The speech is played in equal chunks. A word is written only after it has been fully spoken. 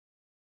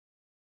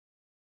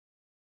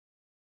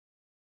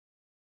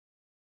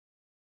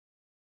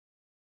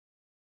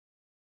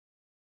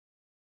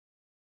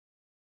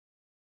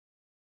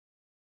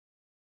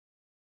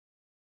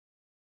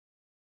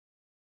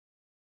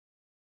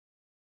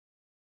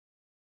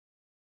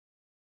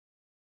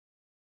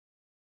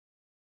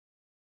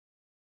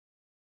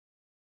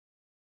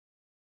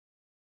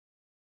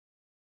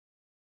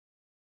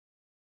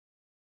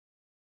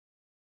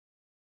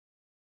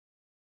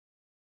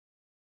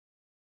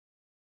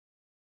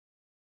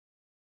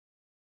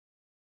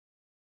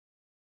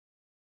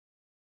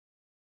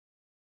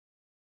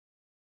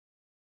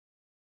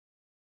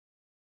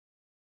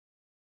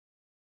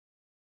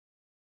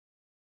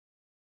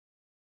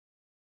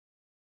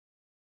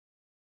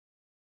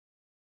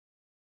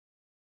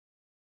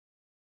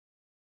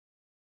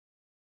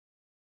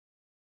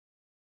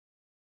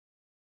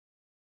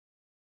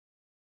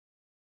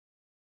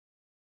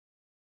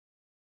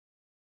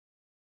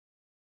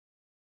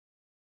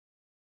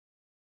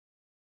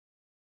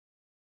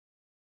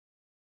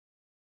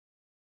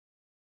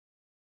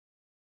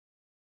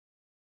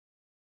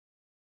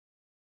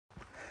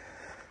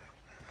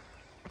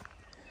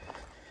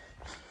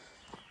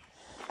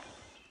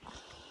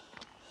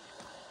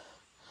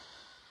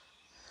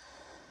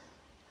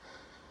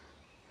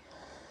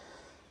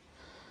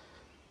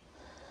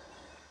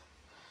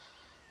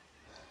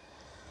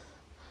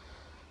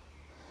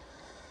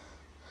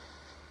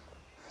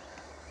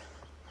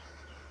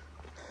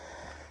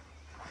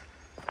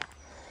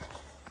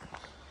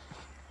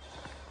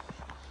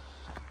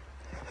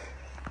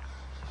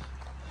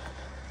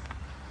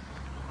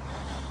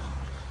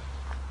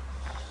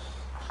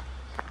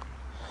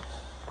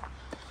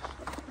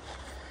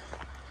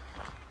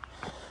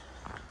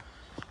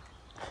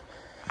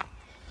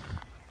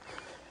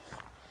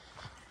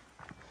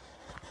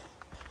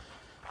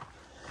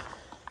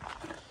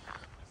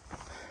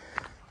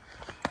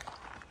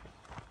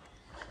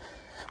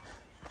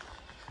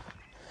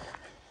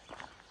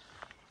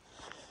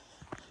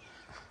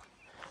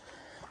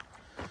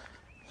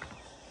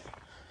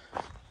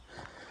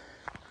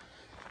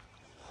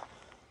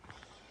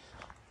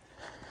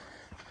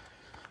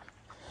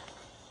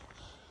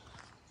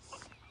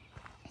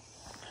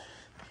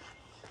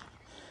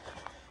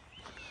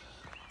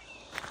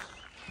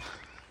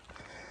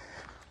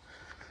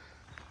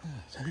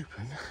It's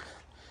open.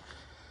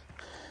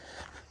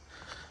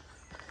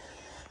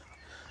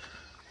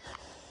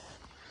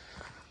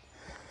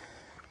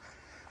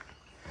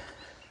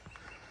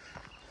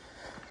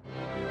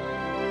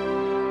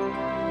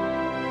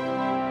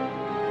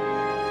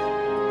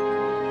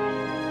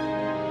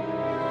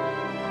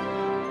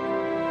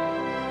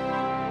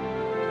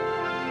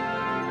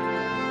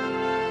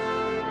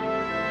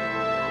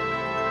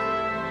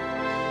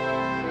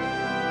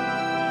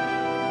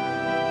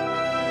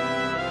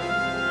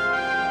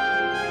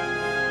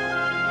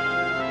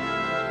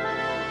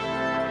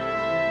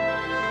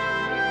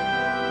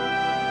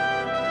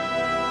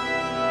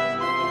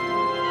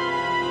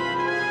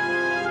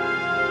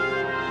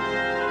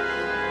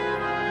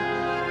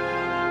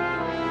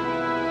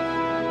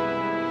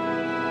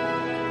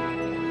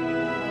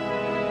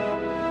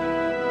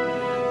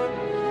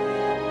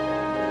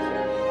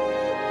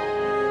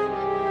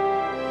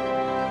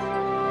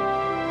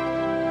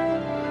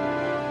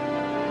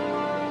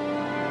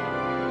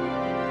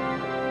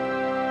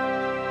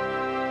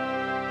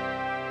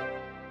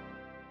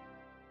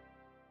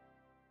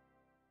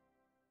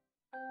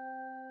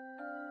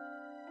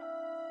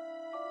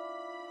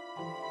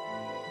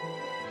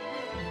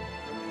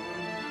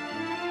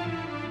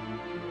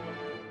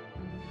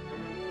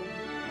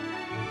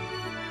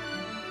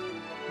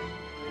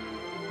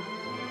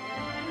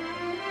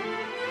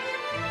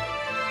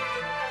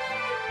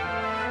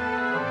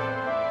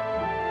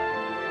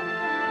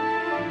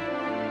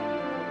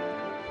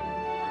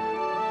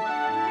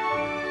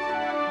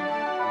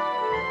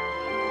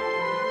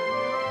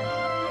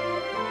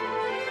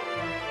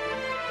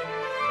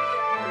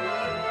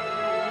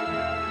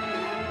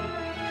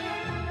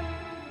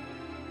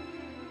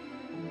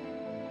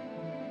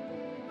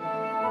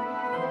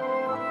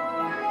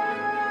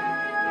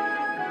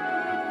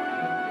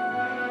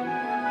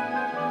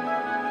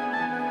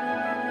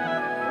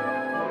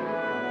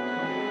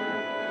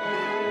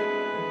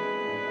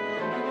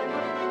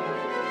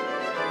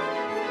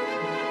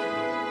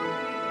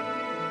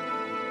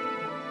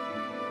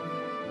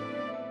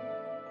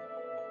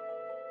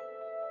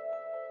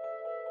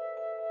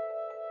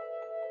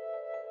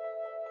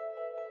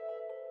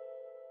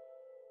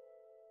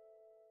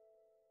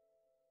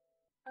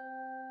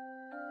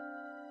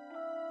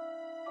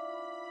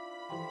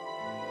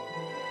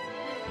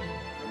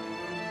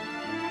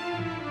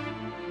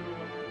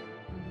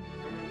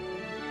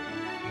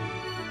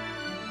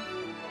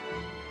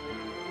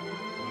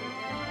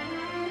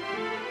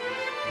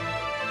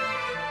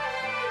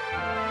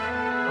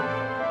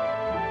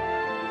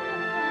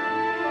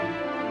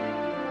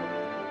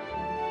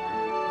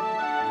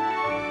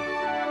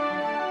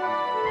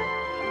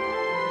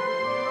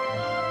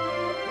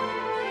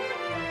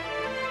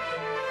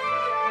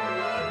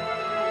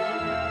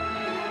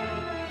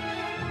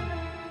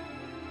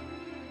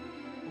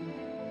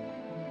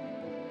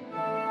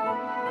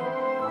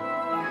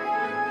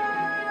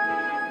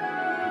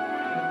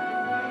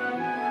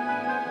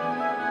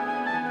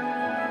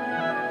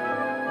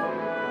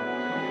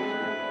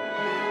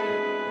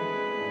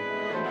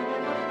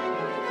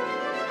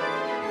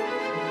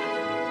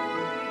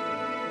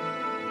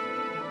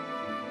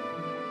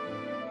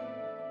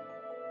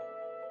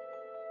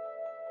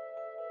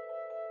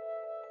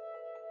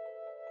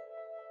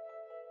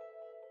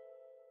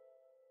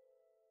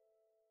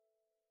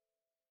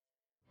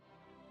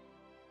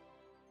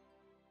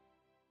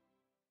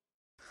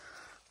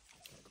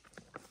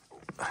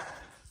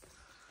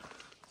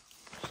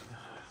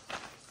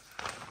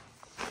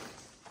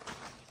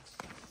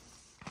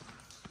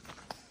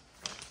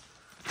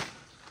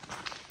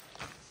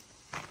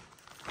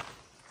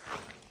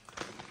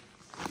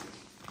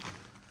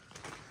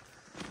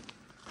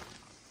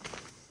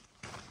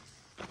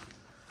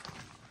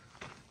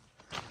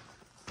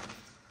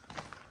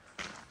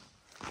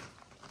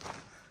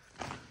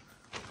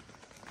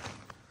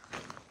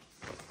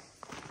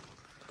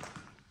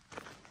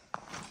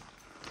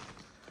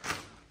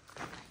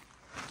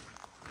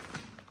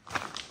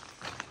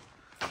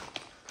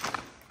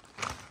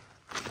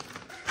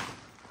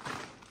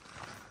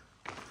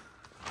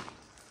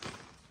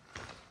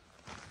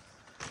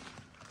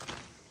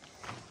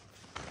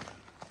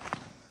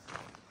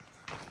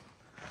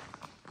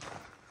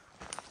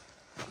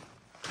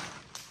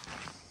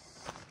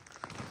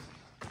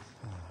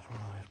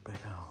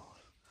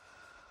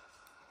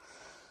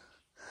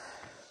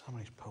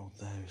 Somebody's pulled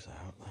those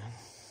out then.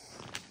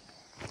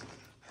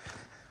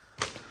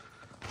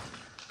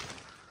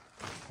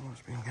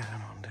 What's been going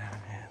on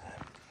down here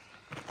then?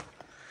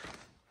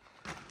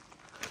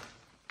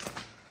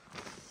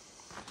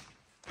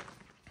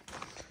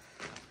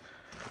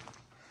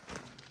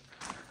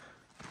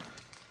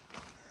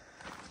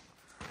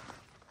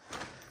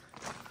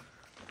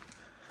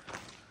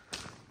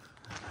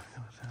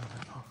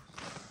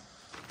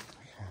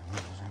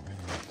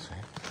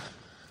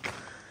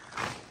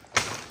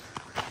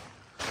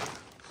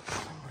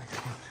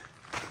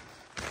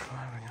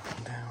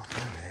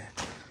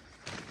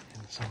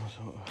 Some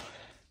sort of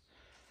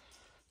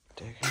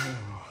digging,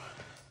 or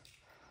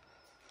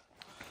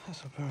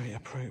that's a very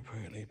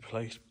appropriately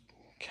placed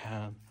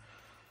can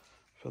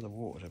for the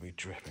water to be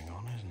dripping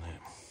on, isn't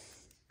it?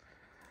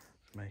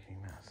 It's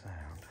making that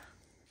sound.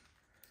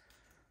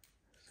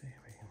 See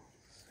if we can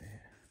see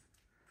it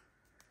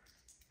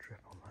drip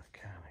on that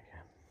can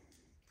again.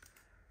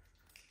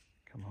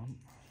 Come on.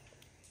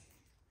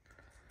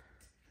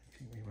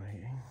 Keep me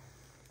waiting.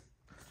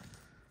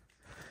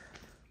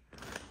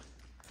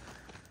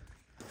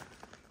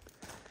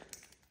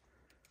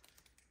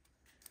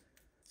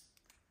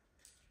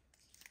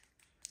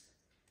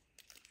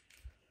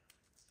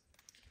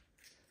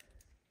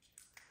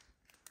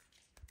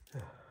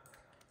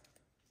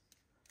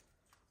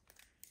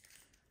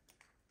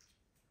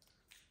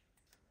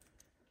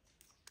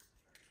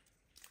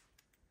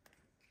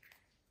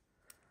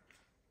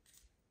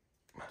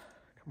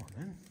 Come on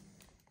then.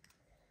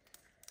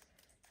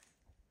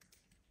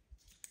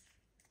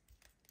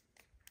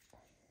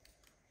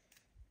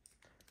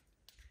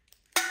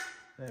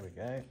 There we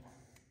go. I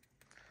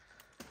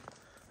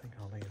think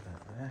I'll leave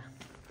that there.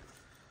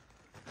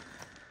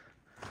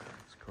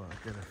 It's quite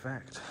a good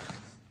effect.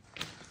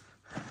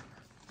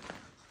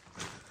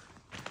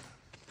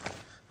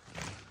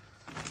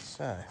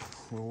 So,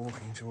 we're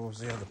walking towards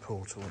the other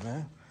portal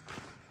now,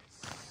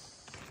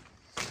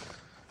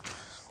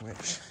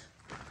 which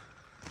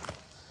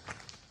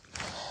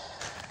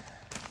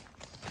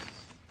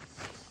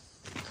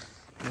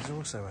is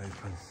also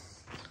open,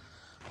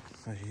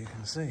 as you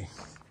can see.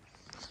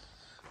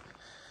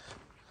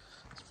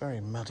 It's very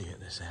muddy at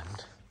this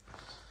end.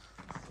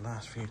 The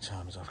last few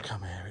times I've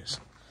come here,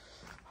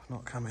 I've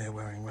not come here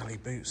wearing welly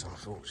boots,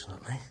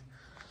 unfortunately.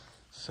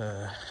 So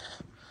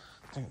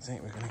I don't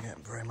think we're going to get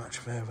very much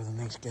further than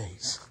these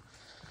gates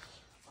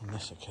on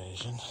this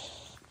occasion.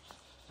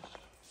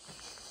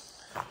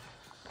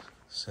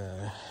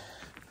 So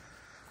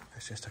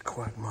it's just a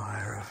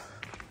quagmire of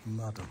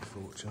mud,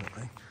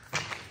 unfortunately,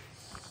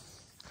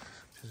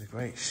 which is a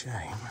great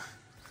shame.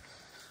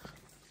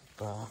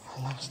 But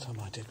last time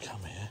I did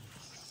come here,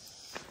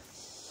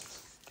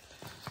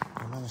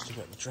 I managed to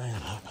get the drain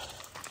up,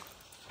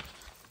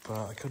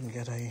 but I couldn't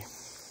get a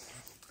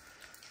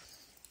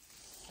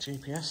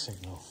GPS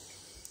signal.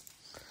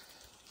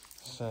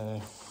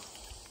 So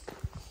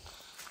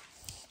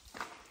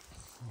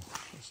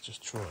let's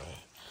just try it.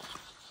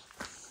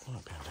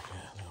 Might be able to get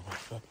a little bit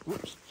further.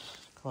 Whoops!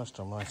 Christ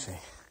almighty.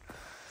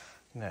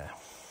 Now,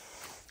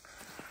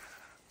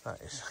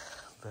 that is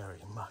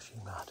very mushy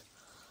mud.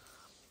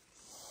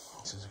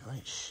 This is a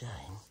great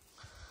shame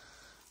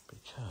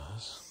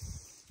because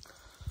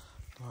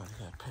I'd like to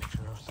get a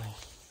picture of the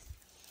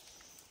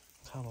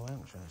tunnel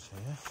entrance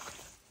here.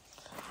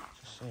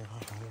 Just see if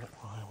I can walk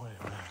my way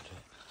around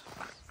it.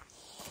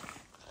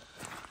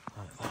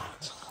 Like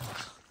that.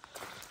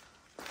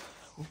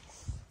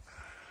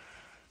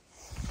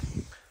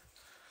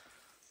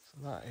 So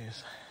that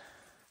is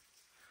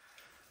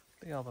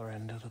the other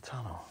end of the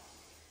tunnel.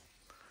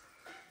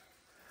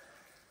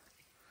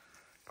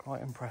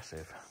 Quite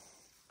impressive.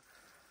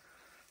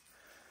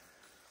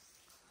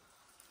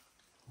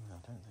 I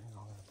don't think I'm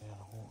going to be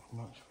able to walk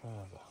much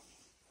further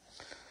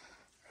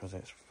because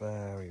it's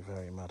very,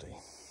 very muddy.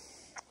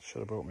 Should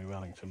have brought me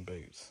Wellington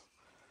boots.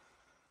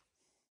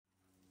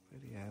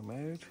 Video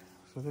mode.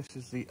 So this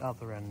is the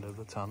other end of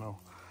the tunnel.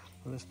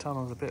 Well, this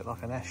tunnel's a bit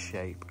like an S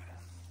shape.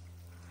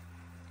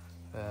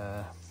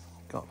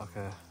 Got like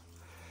a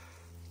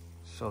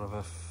sort of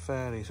a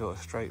fairly sort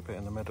of straight bit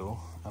in the middle,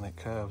 and it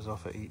curves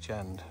off at each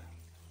end.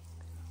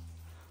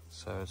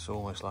 So it's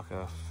almost like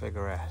a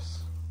figure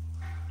S.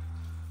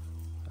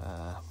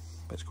 But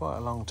it's quite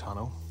a long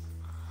tunnel.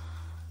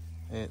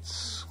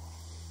 It's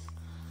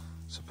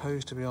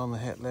supposed to be on the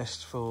hit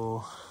list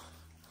for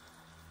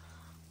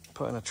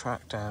putting a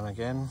track down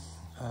again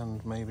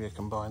and maybe a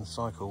combined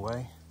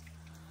cycleway,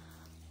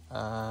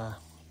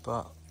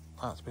 but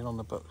that's been on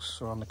the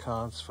books or on the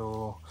cards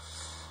for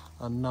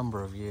a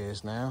number of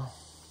years now,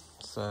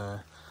 so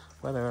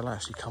whether it'll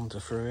actually come to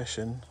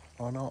fruition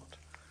or not,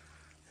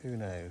 who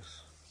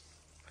knows.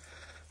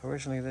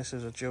 Originally this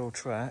is a dual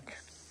track,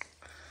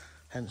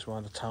 hence why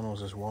the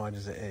tunnel's as wide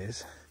as it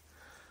is,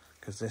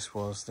 because this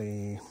was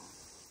the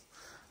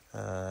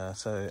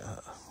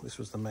this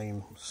was the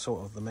main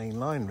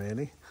line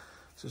really.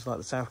 This is like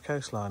the South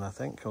Coast line, I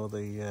think, or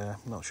the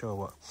not sure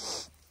what.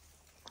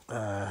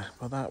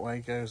 But that way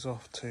goes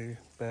off to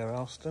Bear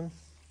Alston,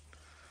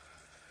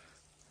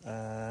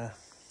 and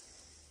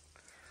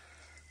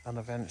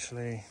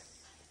eventually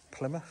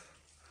Plymouth.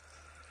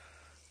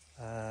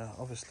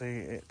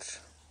 Obviously,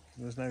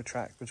 there's no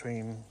track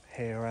between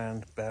here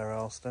and Bear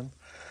Alston,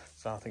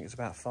 so I think it's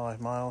about 5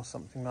 miles,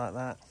 something like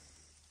that.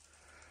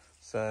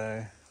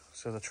 So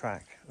the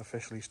track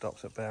officially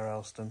stops at Bear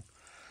Alston,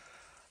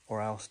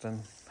 or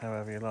Alston,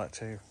 however you like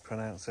to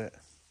pronounce it,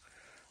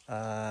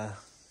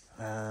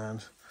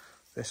 and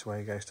this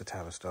way goes to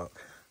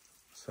Tavistock.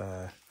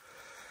 So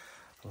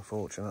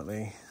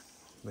unfortunately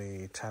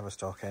the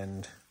Tavistock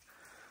end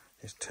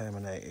is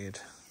terminated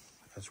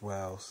as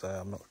well, so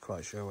I'm not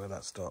quite sure where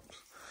that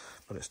stops,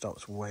 but it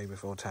stops way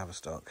before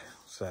Tavistock.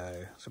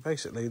 So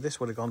basically this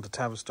would have gone to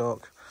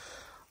Tavistock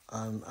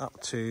and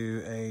up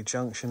to a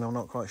junction. I'm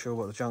not quite sure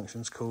what the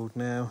junction's called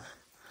now,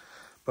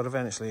 but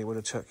eventually it would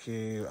have took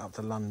you up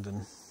to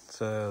London.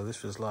 So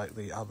this was like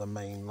the other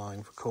main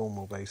line for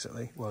Cornwall,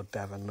 basically. Well,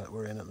 Devon that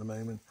we're in at the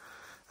moment,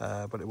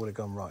 but it would have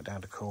gone right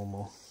down to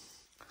Cornwall.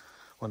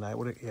 Well, no,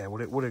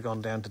 it would have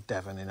gone down to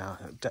Devon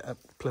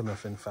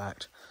Plymouth, in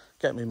fact.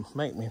 Get me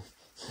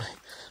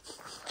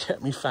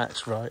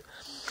facts right.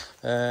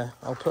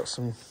 I'll put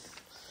some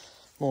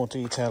more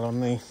detail on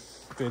the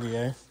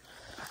video.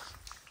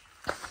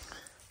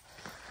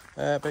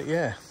 But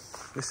yeah,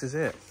 this is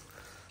it.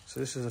 So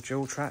this is a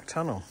dual track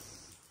tunnel.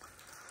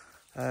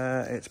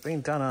 It's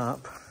been done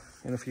up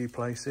in a few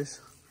places.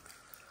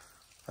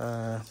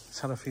 It's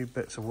had a few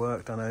bits of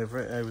work done over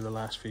it over the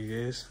last few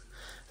years.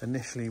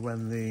 Initially,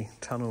 when the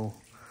tunnel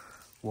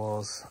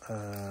was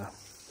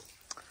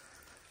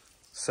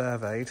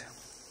surveyed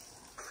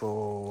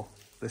for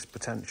this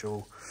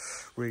potential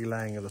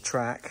relaying of the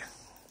track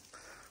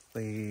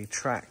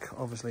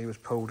obviously was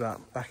pulled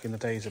up back in the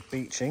days of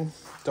Beeching,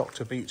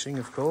 Dr. Beeching,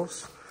 of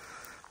course,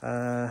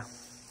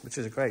 which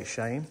is a great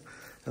shame.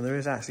 And there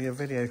is actually a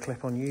video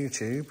clip on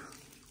YouTube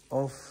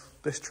of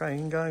this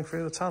train going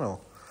through the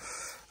tunnel.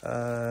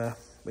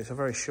 It's a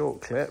very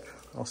short clip.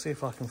 I'll see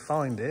if I can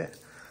find it,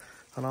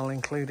 and I'll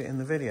include it in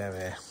the video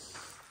here.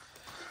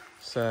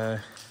 So,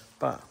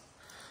 but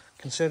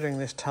considering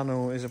this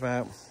tunnel is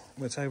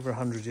it's over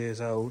 100 years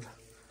old,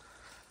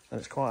 and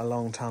it's quite a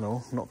long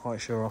tunnel, I'm not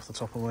quite sure off the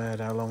top of my head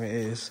how long it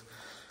is,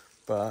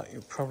 but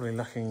you're probably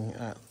looking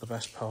at the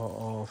best part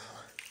of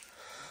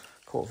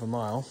a quarter of a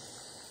mile,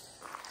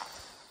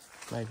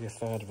 maybe a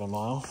third of a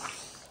mile.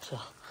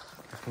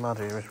 This mud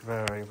here is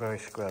very, very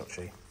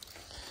squelchy.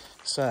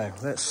 So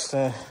let's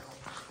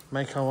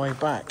make our way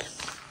back.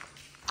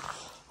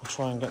 I'll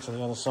try and get to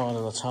the other side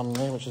of the tunnel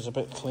here, which is a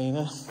bit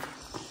cleaner.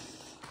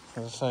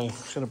 As I say,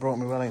 should have brought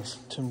me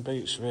Wellington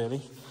boots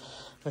really.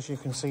 As you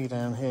can see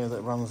down here,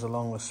 that runs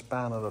along the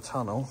span of the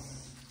tunnel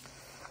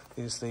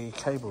is the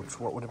cable,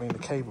 what would have been the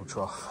cable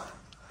trough.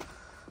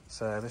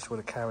 So this would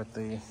have carried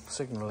the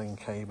signalling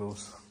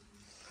cables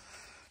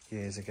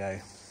years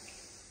ago.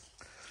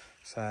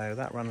 So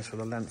that runs for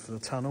the length of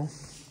the tunnel.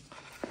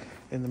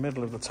 In the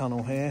middle of the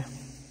tunnel here,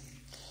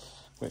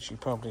 which you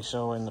probably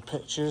saw in the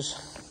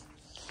pictures,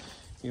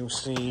 you'll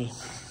see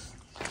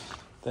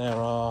there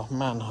are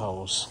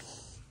manholes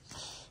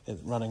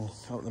running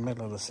up the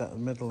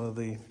middle of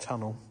the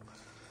tunnel,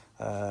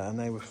 and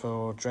they were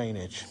for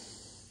drainage.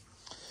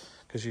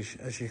 Because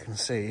as you can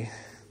see,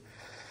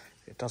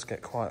 it does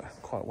get quite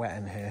wet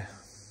in here.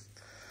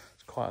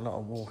 There's quite a lot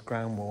of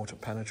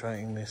groundwater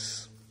penetrating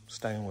this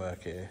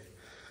stonework here.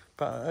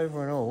 But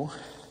over and all,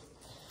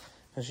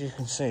 as you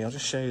can see, I'll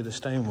just show you the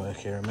stonework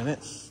here a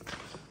minute.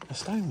 The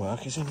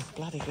stonework is in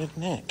bloody good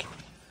nick,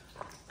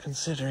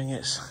 considering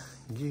it's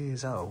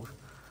years old.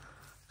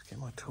 Let's get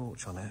my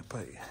torch on it,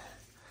 but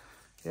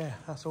yeah,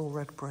 that's all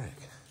red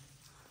brick.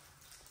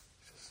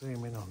 Just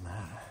zoom in on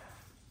that.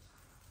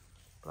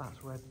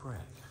 That's red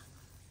brick.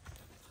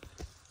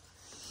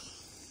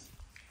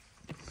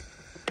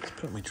 Let's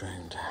put my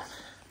drone down.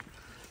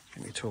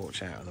 Get my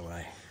torch out of the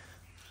way.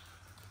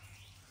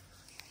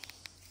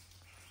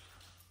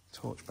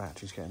 Torch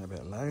battery's getting a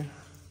bit low.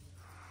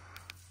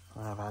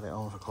 I've had it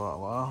on for quite a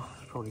while.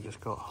 It's probably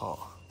just got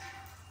hot.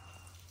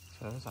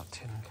 So there's that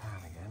tin can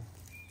again.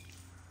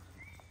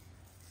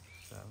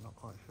 So I'm not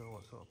quite sure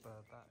what sort of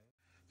bird that is.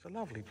 It's a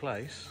lovely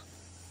place.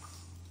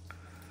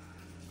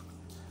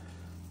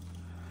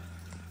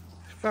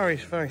 It's very,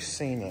 very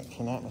scenic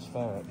and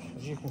atmospheric.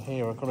 As you can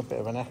hear, I've got a bit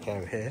of an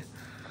echo here.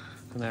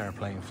 There's an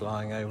aeroplane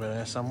flying over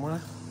there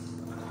somewhere.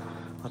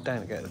 I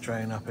don't get the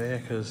drone up here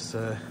because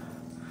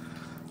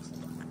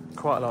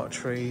quite a lot of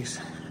trees.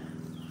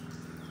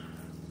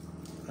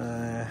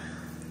 And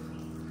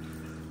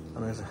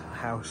there's a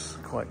house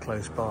quite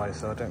close by,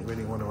 so I don't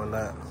really want to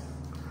alert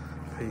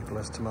people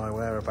as to my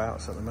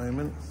whereabouts at the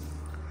moment,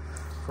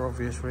 for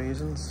obvious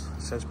reasons.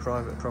 It says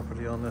private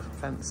property on the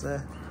fence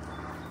there.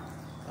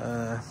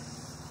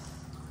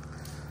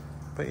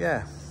 But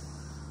yeah,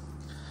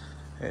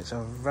 it's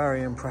a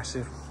very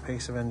impressive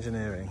piece of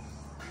engineering.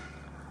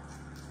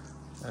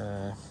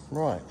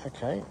 Right,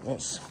 okay,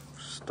 let's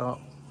start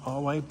our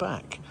way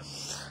back.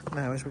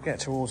 Now, as we get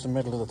towards the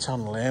middle of the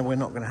tunnel here, we're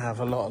not going to have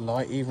a lot of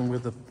light, even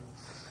with the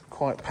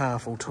quite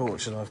powerful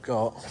torch that I've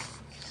got.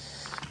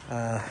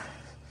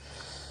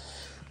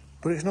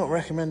 But it's not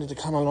recommended to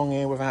come along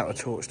here without a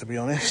torch, to be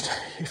honest.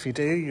 If you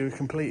do, you're a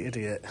complete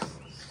idiot.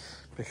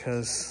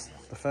 Because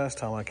the first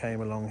time I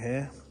came along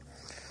here,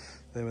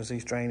 there was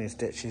these drainage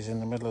ditches in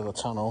the middle of the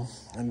tunnel,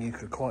 and you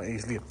could quite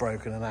easily have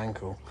broken an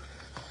ankle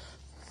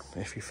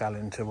if you fell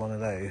into one of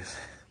those.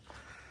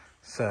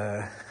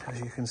 So, as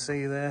you can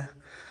see there,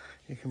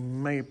 you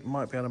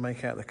might be able to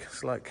make out the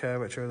slight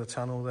curvature of the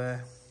tunnel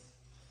there.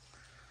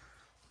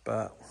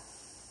 But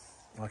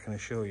I can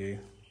assure you,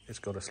 it's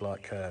got a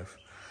slight curve.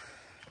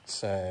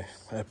 So,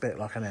 a bit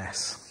like an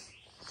S.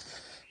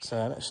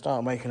 So let's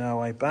start making our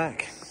way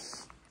back.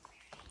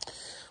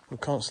 We'll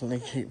constantly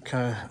keep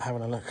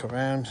having a look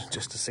around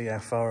just to see how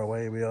far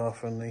away we are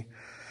from the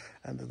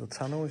end of the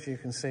tunnel, as you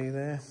can see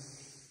there.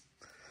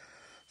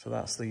 So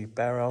that's the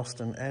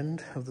Barrelston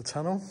end of the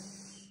tunnel.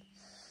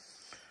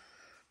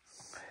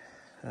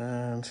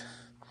 And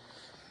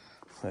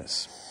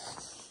let's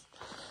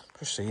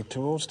proceed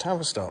towards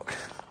Tavistock.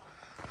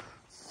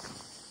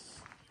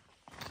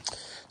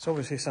 There's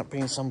obviously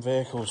been some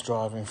vehicles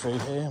driving through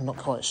here. I'm not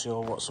quite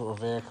sure what sort of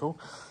vehicle.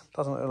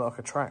 Doesn't look like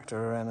a tractor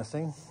or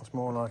anything. It's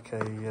more like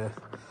a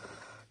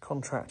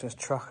contractor's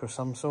truck of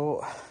some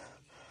sort.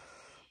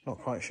 Not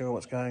quite sure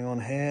what's going on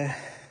here.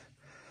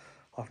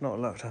 I've not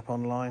looked up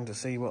online to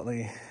see what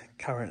the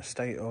current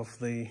state of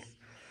the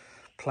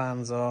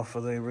plans are for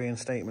the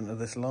reinstatement of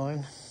this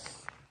line.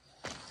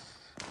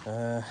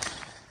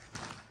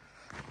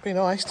 Be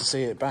nice to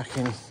see it back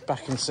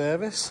in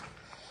service.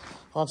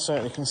 I'd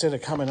certainly consider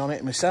coming on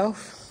it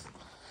myself,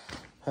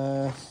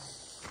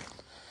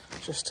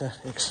 just to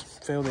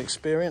feel the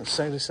experience,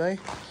 so to say.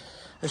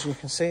 As you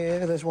can see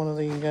here, there's one of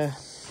the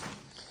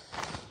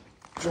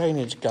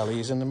drainage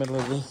gullies in the middle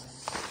of the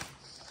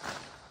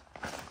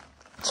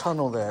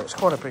tunnel there. It's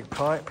quite a big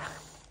pipe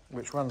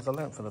which runs the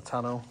length of the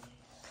tunnel,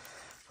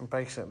 and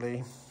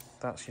basically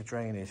that's your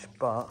drainage.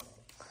 But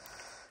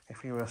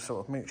if you were sort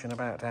of mooching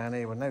about down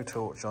here with no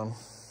torch on,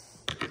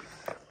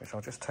 which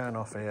I'll just turn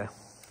off here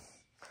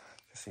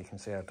just so you can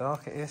see how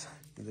dark it is,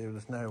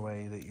 there's no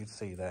way that you'd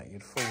see that.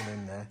 You'd fall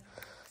in there,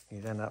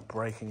 you'd end up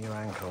breaking your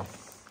ankle.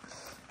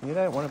 And you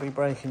don't want to be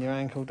breaking your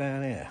ankle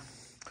down here.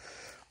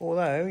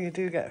 Although you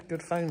do get a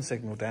good phone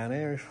signal down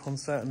here on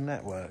certain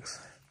networks.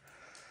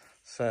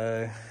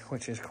 So,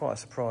 which is quite a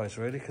surprise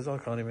really, because I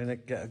can't even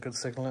get a good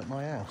signal at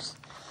my house.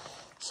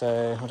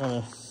 So, I don't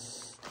know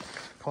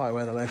quite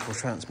where the local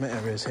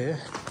transmitter is here.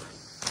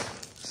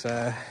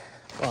 So,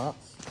 but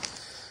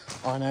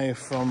I know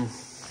from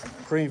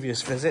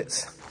previous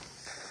visits,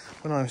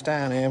 when I was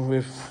down here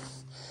with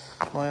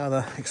my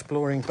other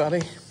exploring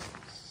buddy,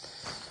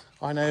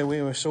 I know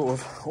we were sort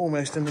of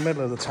almost in the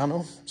middle of the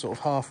tunnel, sort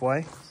of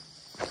halfway.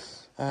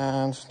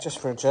 And just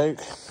for a joke,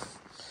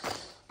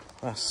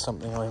 that's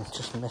something I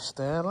just missed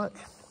there, look.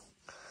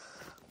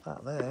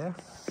 That there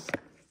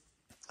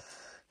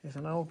is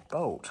an old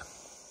bolt,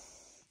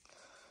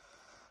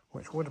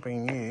 which would have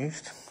been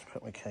used, let's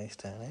put my case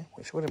down here,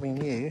 which would have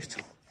been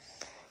used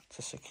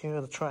to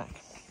secure the track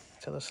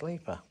to the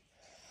sleeper.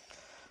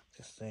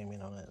 Just zoom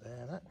in on it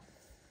there, look.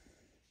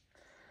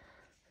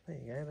 There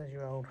you go, there's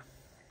your old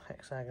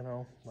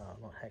hexagonal, well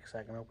not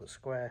hexagonal, but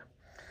square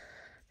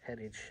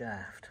headed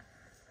shaft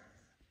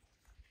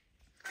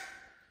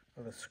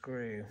with a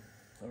screw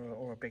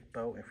or a big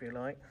bolt if you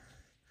like,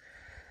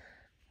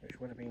 which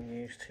would have been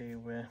used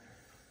to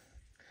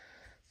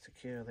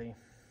secure the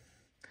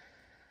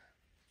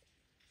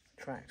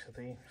track to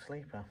the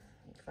sleeper.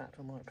 In fact,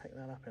 I might pick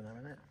that up in a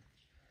minute.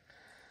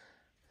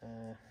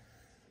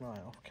 Right,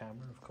 off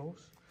camera of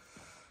course.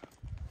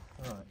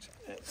 Right,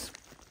 it's...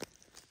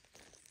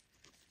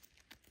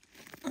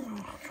 Oh,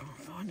 I'm trying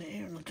to find it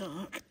here in the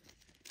dark.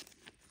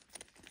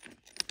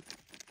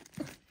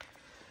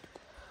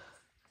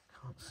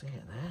 Can't see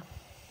it there.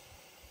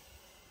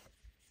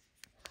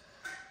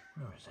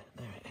 Where is it?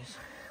 There it is.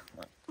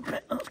 I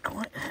bet that's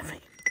quite heavy.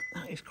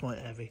 That is quite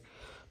heavy.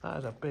 That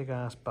is a big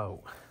ass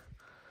bolt.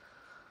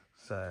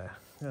 So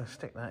I'm going to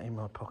stick that in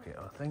my pocket,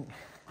 I think.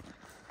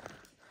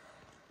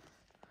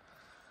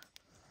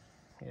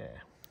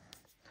 Yeah.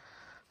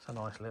 It's a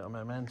nice little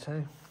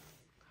memento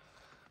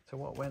to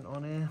what went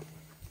on here.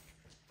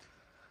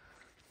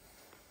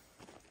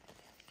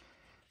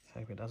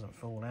 Hope it doesn't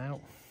fall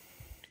out.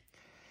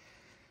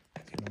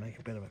 It's going to make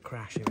a bit of a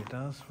crash if it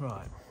does.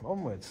 Right,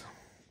 onwards.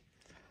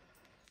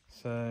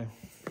 So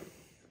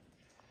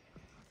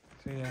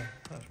yeah,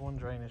 that's one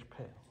drainage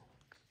pit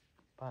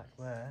back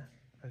there.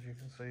 As you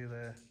can see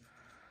there,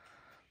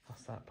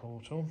 that's that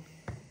portal.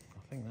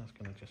 I think that's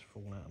going to just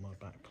fall out of my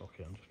back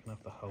pocket. I'm just going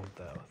to have to hold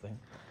that, I think.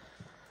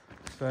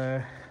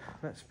 So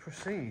let's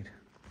proceed.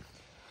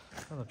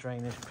 Another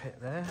drainage pit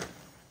there.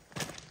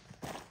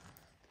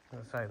 As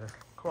I say, there's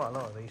quite a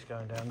lot of these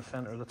going down the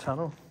centre of the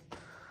tunnel.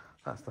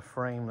 That's the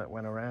frame that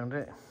went around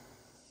it.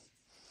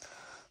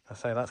 I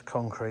say that's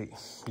concrete.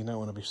 You don't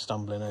want to be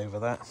stumbling over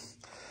that.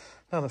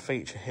 Another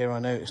feature here I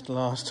noticed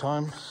last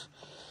time.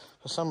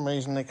 For some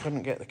reason they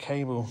couldn't get the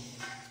cable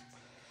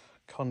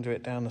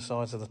conduit down the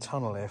sides of the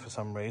tunnel here for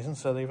some reason.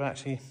 So they've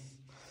actually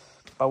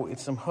bolted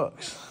some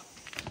hooks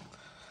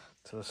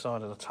to the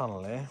side of the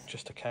tunnel here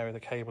just to carry the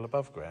cable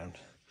above ground.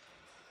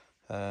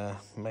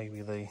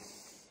 Maybe the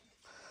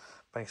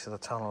base of the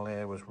tunnel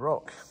here was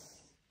rock,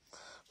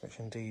 which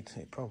indeed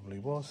it probably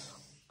was.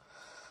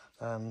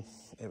 And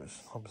it was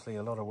obviously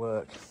a lot of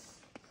work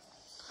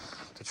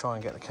to try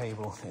and get the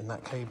cable in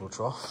that cable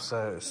trough,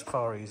 so it's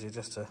far easier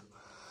just to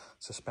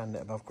suspend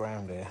it above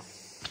ground here.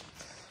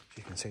 As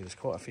you can see, there's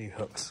quite a few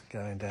hooks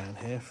going down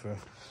here for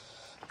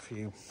a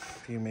few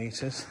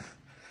metres.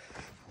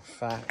 In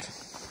fact,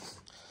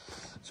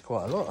 there's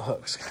quite a lot of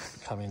hooks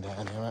coming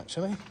down here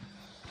actually.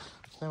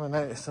 Never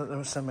noticed that there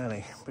were so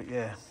many, but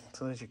yeah,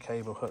 so there's your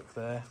cable hook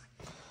there,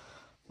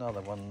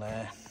 another one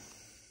there.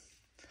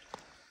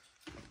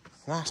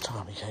 Last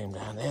time we came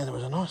down there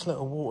was a nice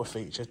little water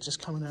feature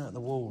just coming out of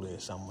the wall here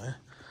somewhere.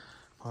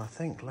 I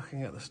think,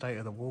 looking at the state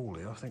of the wall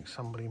here, I think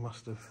somebody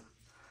must have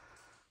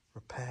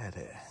repaired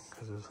it,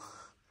 because there's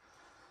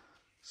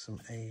some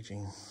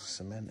aging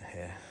cement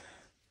here.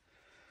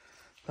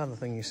 Another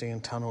thing you see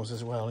in tunnels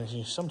as well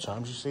is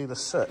sometimes you see the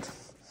soot.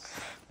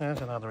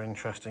 There's another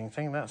interesting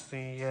thing. That's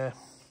the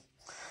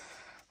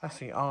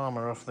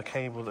armour of the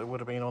cable that would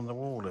have been on the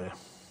wall here.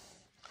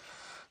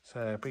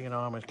 So being an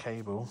armoured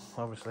cable,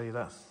 obviously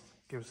that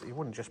gives, it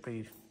wouldn't just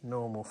be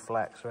normal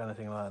flex or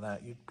anything like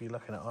that. You'd be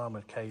looking at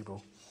armoured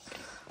cable.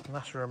 And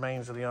that's the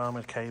remains of the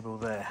armoured cable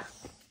there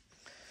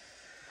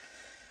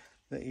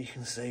that you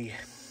can see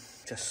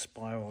just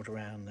spiralled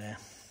around there.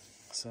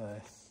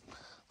 So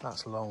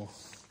that's long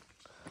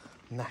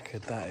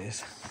knackered, that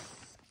is.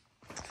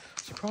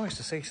 Surprised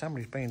to see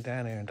somebody's been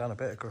down here and done a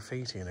bit of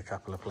graffiti in a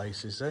couple of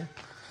places though.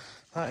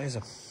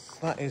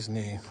 That is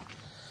new.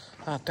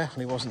 That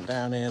definitely wasn't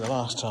down here the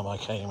last time I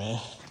came here.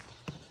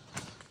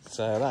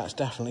 So that's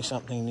definitely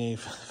something new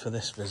for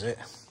this visit.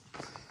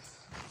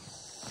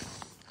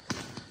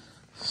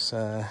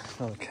 So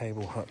another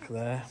cable hook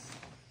there.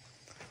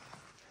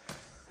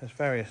 There's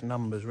various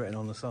numbers written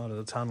on the side of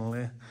the tunnel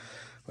here,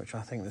 which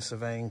I think the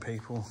surveying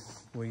people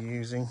were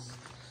using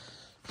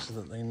so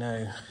that they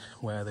know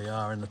where they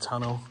are in the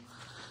tunnel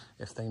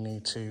if they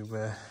need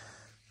to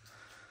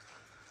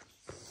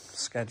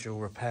schedule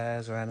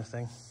repairs or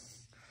anything.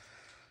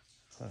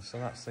 So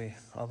that's the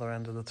other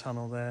end of the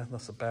tunnel there.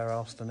 That's the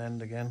Bearalston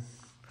end again.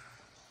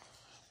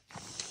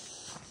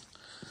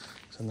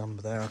 There's a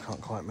number there. I can't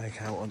quite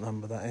make out what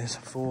number that is.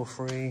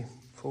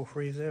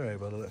 43430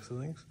 by the looks of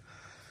things.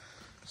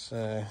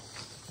 So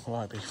it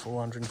might be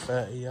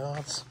 430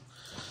 yards.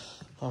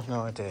 I've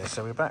no idea.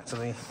 So we're back to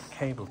the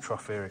cable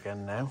trough here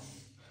again now.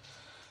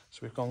 So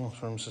we've gone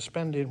from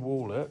suspended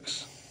wall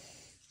hooks,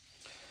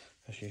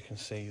 as you can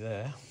see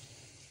there,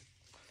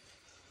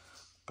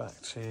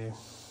 back to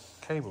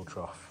cable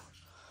trough.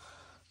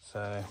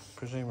 So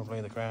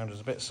presumably the ground is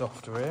a bit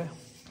softer here,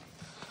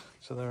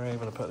 so they're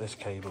able to put this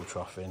cable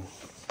trough in.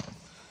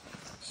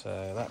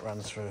 So that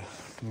runs through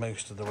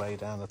most of the way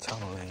down the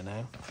tunnel here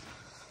now.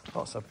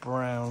 Lots of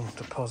brown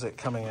deposit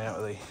coming out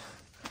of the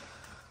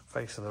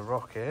face of the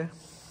rock here,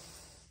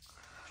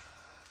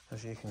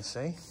 as you can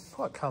see.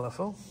 Quite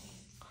colourful.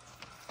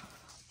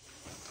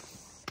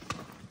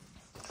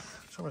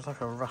 It's almost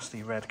like a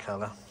rusty red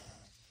colour.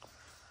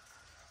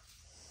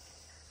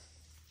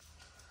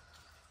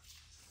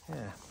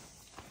 Yeah,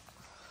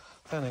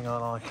 depending I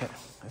like it.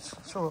 It's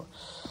sort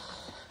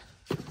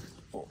of...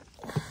 Oh,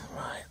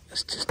 right,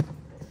 let's just...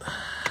 Let's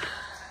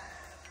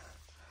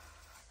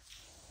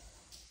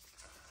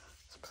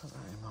put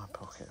that in my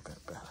pocket a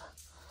bit better.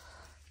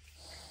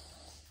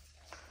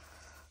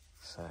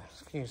 So,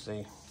 excuse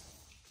the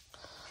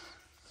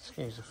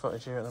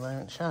footage here at the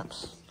moment,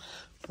 chaps.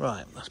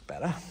 Right, that's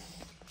better.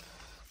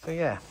 So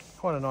yeah,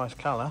 quite a nice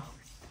colour.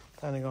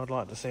 Don't think I'd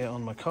like to see it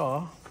on my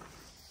car.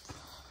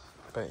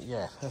 But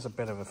yeah, there's a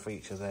bit of a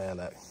feature there,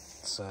 look.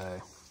 So,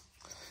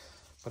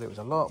 but it was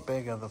a lot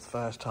bigger the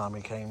first time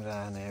we came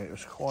down here. It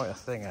was quite a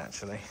thing,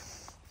 actually.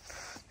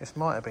 This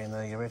might have been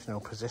the original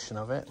position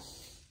of it.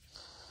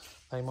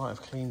 They might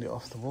have cleaned it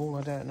off the wall,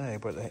 I don't know,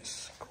 but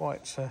it's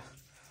quite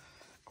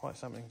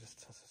something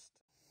just to...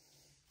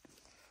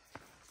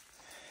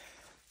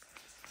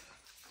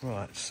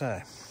 Right,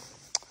 so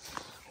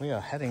we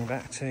are heading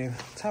back to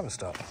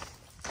Tavistock.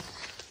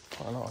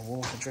 Quite a lot of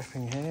water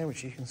dripping here,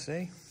 which you can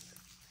see.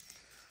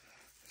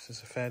 This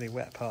is a fairly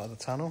wet part of the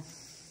tunnel.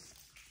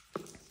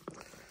 There's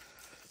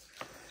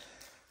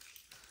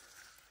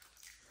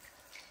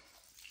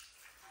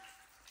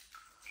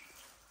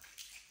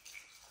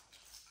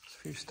a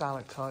few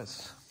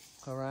stalactites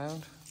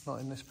around,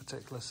 not in this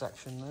particular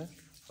section though,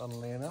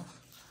 funnily enough.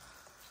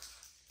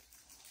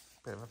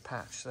 Bit of a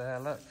patch there,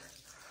 look.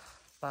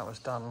 That was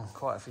done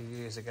quite a few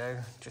years ago,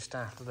 just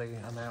after they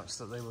announced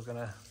that they were going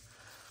to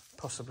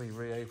possibly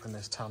reopen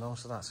this tunnel,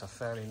 so that's a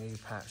fairly new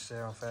patch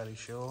there, I'm fairly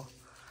sure.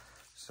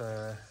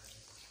 So,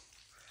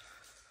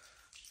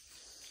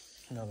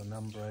 another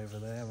number over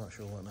there, I'm not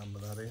sure what number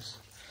that is.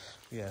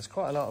 But yeah, there's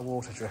quite a lot of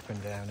water dripping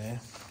down here.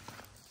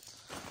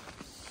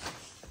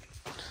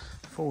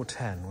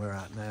 410 we're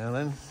at now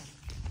then.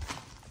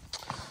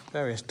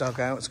 Various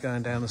dugouts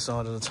going down the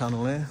side of the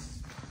tunnel here.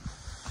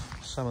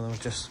 Some of them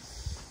are just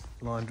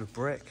lined with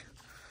brick,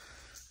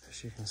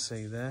 as you can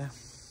see there.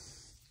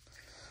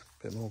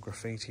 A bit more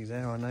graffiti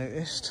there, I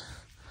noticed.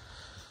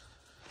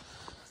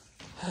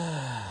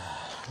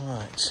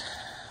 Right.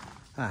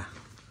 Well,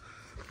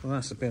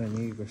 that's a bit of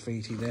new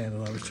graffiti there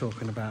that I was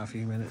talking about a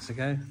few minutes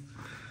ago.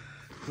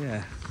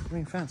 Yeah, I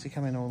mean, fancy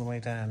coming all the way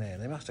down here.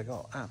 They must have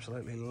got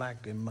absolutely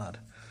lagged in mud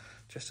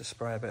just to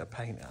spray a bit of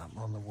paint up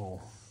on the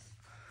wall.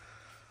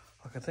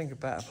 I could think of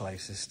better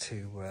places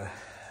to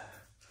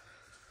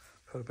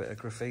put a bit of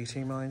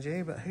graffiti, mind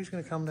you, but who's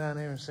going to come down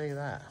here and see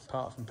that,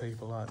 apart from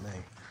people like me?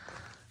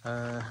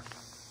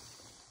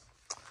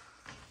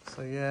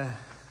 So yeah,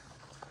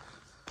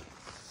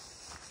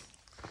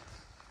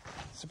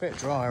 it's a bit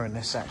drier in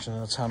this section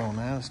of the tunnel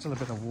now. There's still a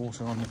bit of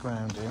water on the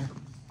ground here.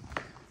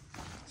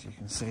 As you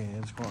can see here,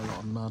 there's quite a lot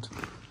of mud,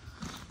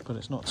 but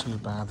it's not too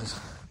bad.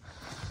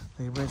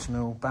 The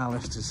original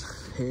ballast is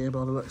here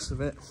by the looks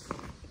of it.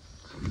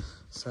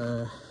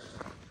 So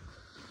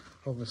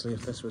Obviously,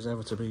 if this was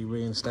ever to be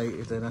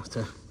reinstated, they'd have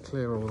to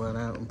clear all that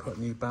out and put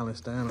new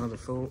ballast down, I'd have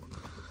thought.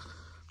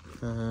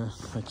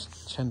 They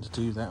tend to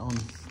do that on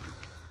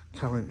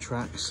current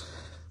tracks.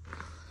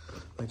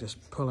 They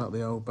just pull out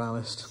the old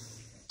ballast,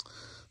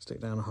 stick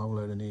down a whole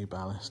load of new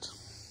ballast.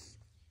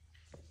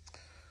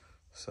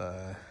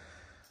 So,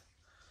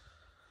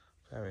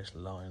 various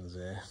lines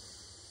here.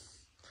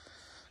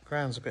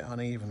 Ground's a bit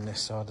uneven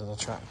this side of the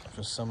track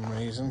for some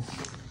reason.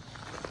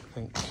 I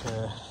think,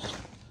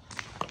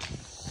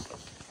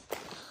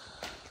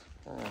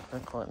 I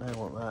don't quite know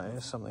what that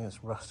is, something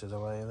that's rusted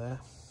away there.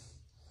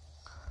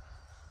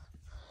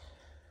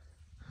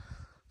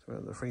 So we're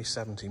at the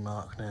 370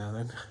 mark now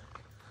then.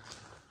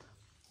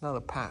 Another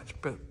patch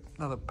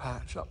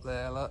up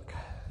there, look.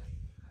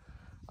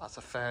 That's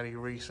a fairly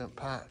recent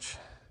patch.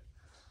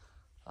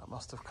 That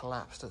must have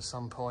collapsed at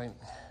some point.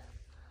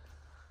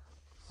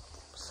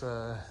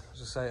 So,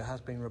 as I say, it has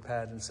been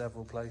repaired in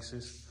several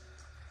places,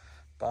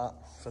 but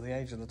for the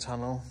age of the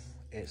tunnel,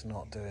 it's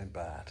not doing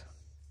bad.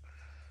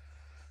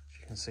 As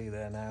you can see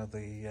there now,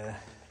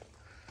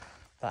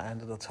 that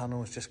end of the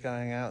tunnel is just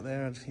going out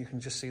there, and you can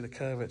just see the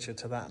curvature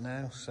to that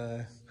now,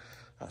 so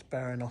that's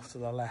bearing off to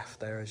the left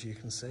there, as you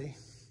can see.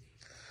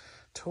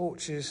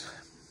 Torch is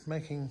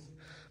making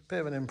a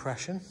bit of an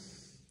impression,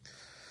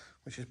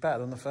 which is better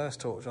than the first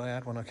torch I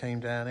had when I came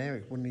down here.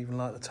 It wouldn't even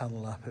light the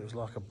tunnel up, it was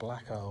like a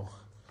black hole.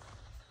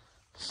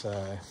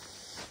 So,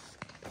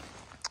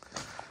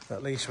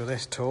 at least with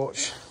this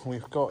torch,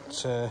 we've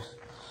got,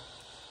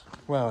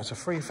 well, it's a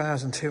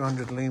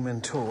 3,200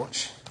 lumen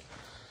torch,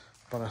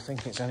 but I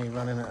think it's only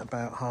running at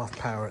about half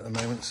power at the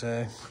moment,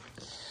 so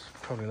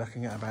probably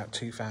looking at about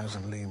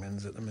 2,000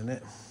 lumens at the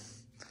minute,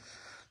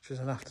 which is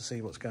enough to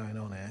see what's going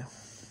on here.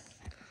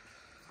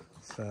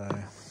 So,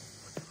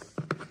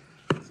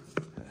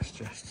 let's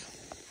just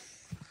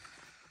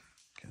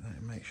get that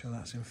and make sure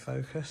that's in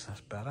focus.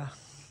 That's better.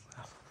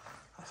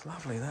 That's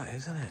lovely, that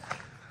is, isn't it?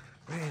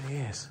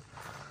 Really is.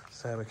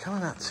 So we're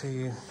coming up to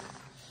the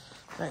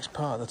next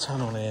part of the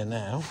tunnel here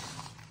now.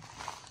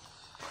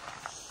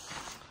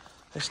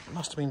 This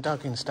must have been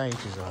dug in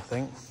stages, I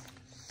think,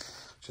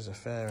 which is a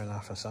fair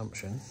enough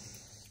assumption.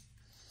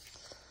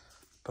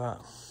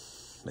 But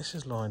this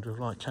is lined with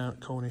like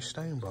Cornish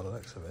stone by the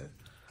looks of it.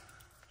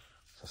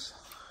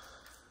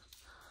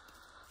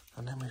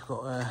 And then we've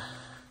got a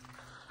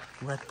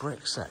red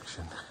brick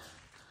section.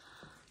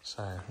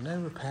 So no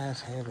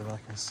repairs here that I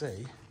can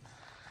see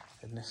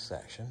in this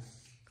section.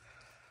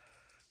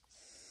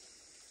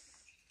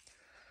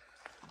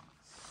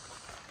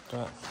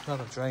 Got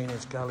another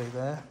drainage gully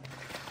there.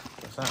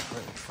 It's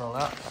absolutely full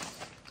up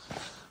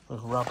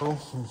with rubble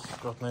and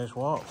God knows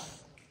what.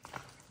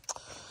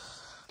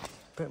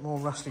 A bit more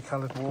rusty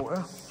coloured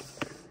water.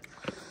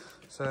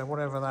 So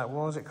whatever that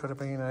was, it could have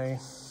been a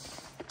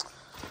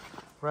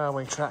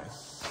railway track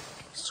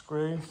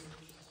screw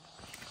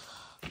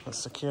that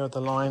secured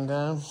the line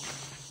down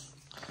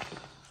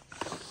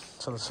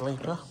to the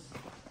sleeper.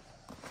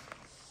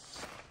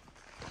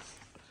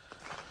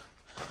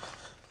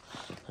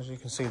 As you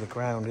can see, the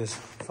ground is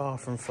far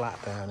from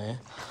flat down here,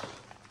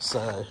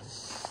 so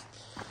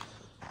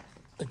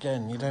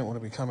again, you don't want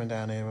to be coming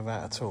down here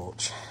without a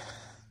torch.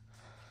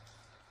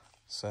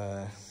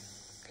 So,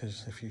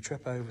 because if you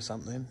trip over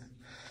something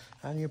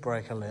and you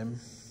break a limb,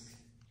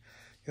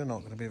 you're not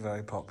going to be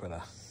very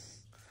popular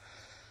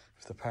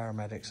if the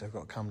paramedics have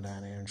got to come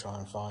down here and try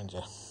and find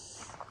you.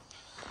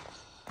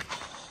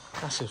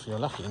 That's if you're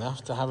lucky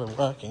enough to have a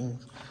working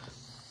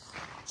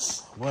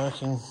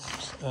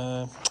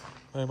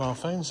mobile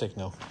phone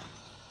signal.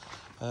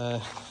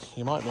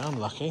 You might be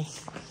unlucky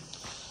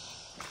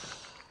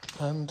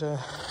and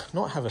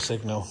not have a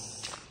signal.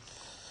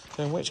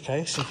 In which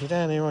case, if you're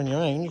down here on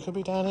your own, you could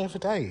be down here for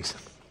days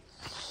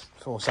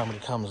before somebody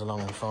comes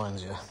along and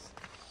finds you.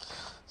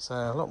 So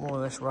a lot more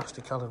of this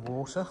rusty coloured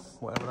water,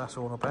 whatever that's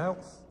all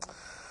about.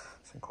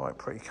 Some quite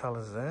pretty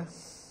colours there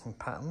and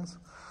patterns,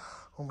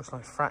 almost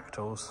like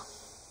fractals,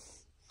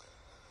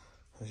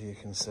 as you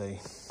can see.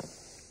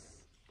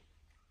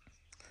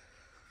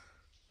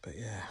 But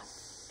yeah,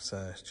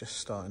 so it's just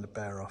starting to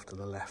bear off to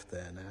the left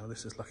there now.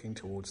 This is looking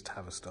towards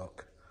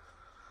Tavistock.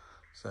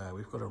 So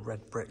we've got a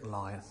red brick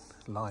liner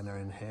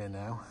in here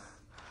now,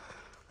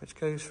 which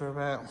goes for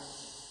about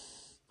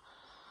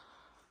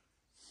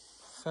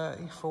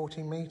 30,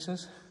 40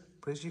 metres.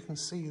 But as you can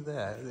see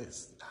there,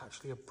 it's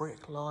actually a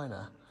brick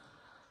liner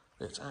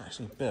that's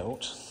actually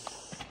built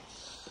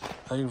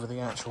over the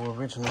actual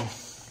original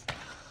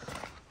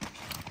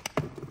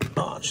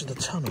arch of the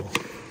tunnel.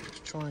 Let's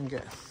try and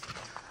get...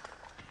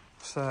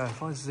 So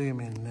if I zoom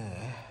in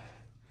there,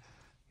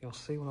 you'll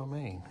see what I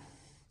mean.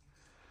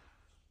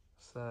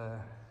 So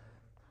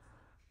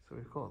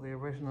we've got the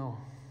original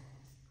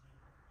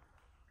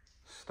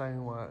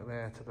stonework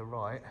there to the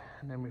right,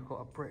 and then we've got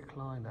a brick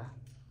liner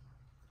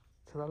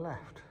to the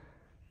left,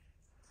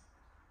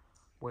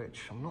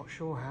 which I'm not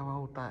sure how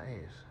old that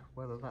is,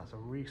 whether that's a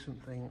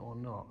recent thing or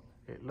not.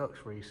 It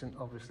looks recent.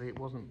 Obviously it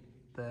wasn't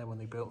there when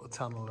they built the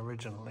tunnel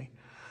originally.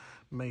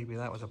 Maybe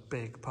that was a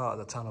big part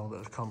of the tunnel that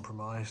was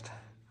compromised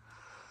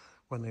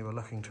when they were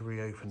looking to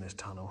reopen this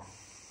tunnel.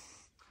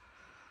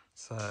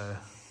 So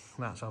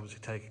that's obviously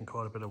taken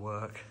quite a bit of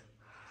work.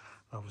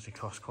 Obviously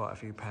cost quite a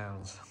few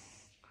pounds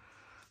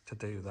to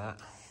do that.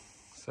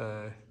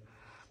 So,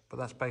 but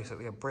that's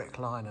basically a brick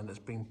liner that's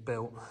been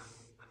built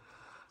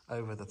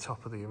over the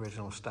top of the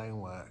original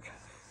stonework.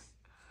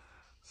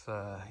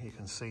 So you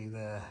can see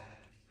there,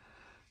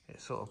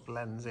 it sort of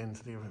blends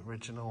into the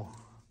original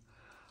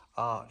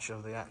arch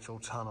of the actual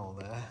tunnel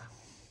there.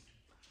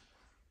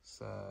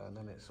 So, and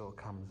then it sort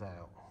of comes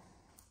out.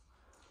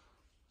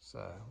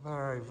 So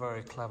very,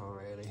 very clever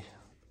really,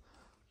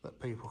 that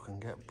people can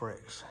get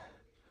bricks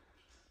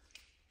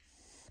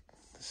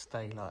to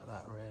stay like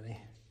that really.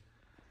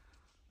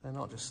 They're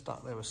not just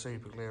stuck there with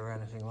super glue or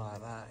anything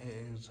like that. It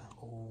is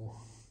all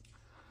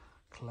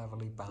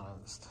cleverly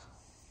balanced.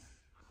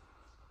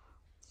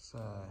 So,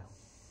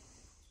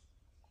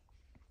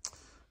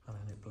 and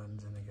then it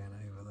blends in again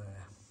over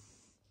there.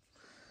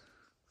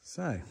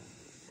 So,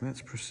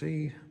 let's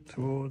proceed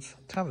towards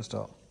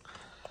Tavistock.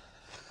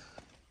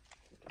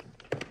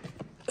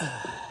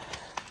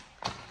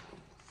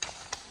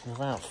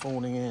 Without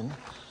falling in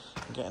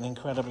and getting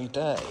incredibly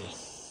dirty.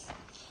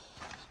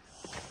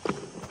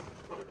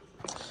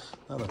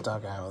 Another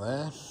dugout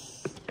there.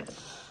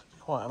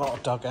 Quite a lot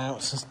of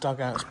dugouts. There's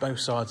dugouts both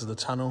sides of the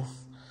tunnel.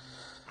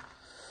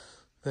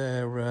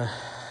 They're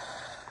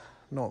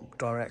not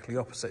directly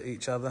opposite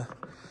each other.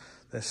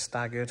 They're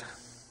staggered.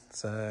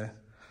 So, a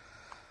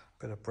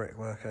bit of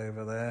brickwork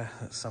over there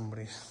that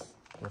somebody's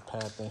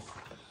repaired the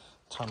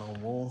tunnel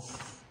wall.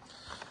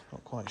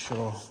 Not quite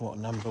sure what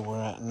number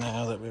we're at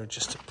now that we're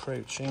just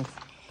approaching.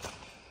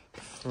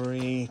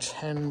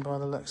 310 by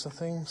the looks of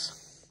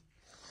things.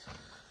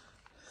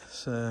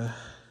 So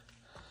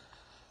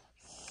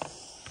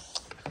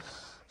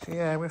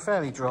yeah, we're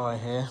fairly dry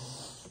here.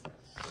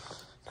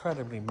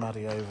 Incredibly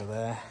muddy over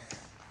there.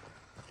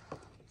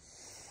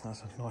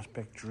 That's a nice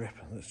big drip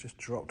that's just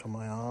dropped on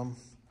my arm.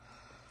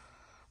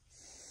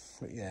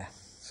 But yeah,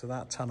 so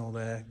that tunnel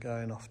there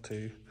going off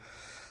to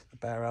the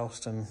Bear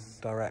Elston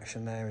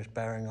direction there is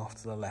bearing off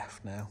to the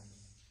left now.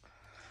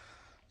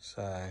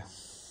 So,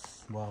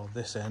 while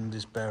this end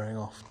is bearing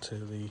off to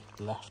the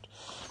left,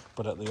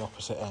 but at the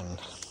opposite end.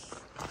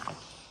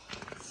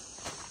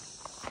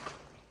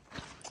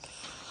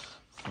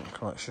 Not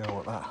quite sure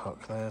what that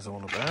hook there is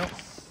all about.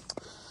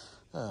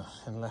 Oh,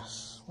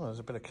 unless, well, there's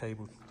a bit of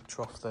cable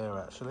trough there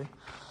actually.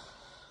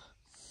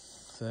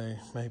 So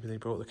maybe they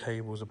brought the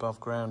cables above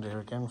ground here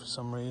again for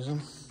some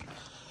reason.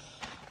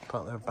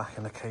 But they're back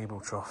in the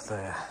cable trough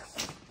there.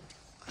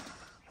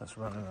 That's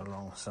running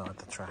alongside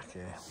the track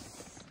here.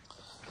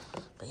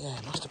 But yeah,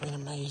 it must have been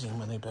amazing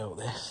when they built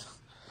this.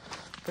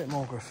 A bit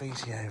more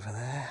graffiti over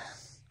there.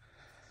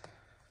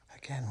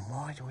 Again,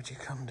 why would you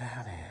come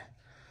down here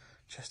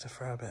just to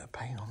throw a bit of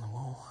paint on the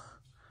wall?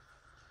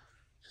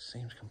 Just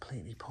seems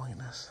completely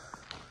pointless.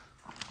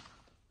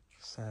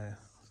 So,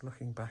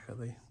 looking back at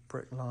the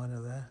brick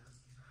liner there,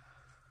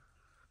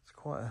 it's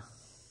quite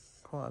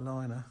a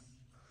liner.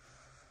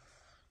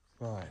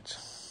 Right.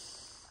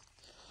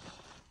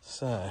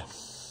 So,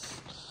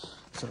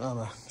 it's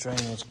another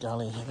drainage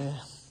gully here.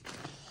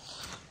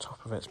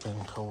 Top of it's been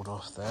pulled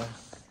off there.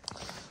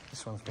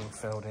 This one's been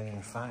filled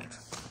in fact.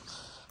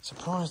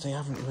 Surprised they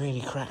haven't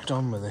really cracked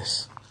on with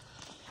this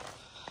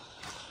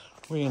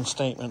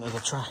reinstatement of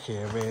the track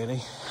here,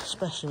 really.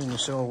 Especially when you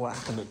saw what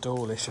happened at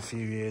Dawlish a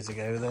few years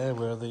ago there,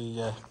 where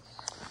the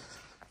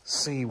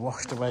sea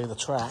washed away the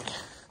track.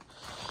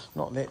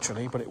 Not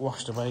literally, but it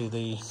washed away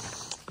the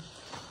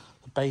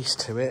base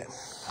to it,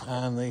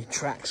 and the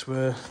tracks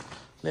were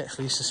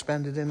literally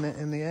suspended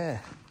in the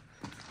air.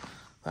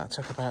 That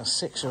took about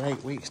 6 or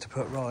 8 weeks to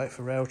put right,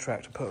 for rail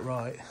track to put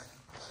right.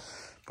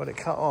 But it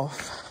cut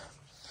off,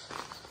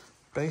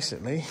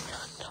 basically,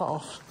 cut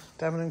off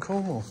Devon and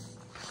Cornwall.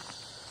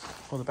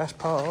 Well, the best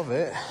part of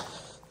it,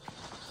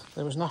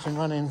 there was nothing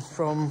running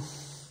from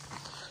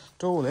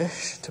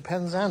Dawlish to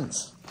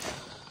Penzance.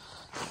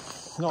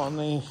 Not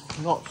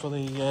for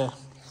the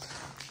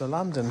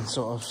London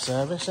sort of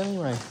service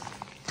anyway.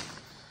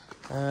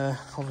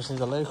 Obviously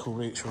the local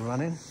routes were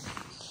running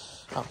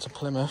up to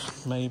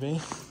Plymouth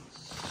maybe,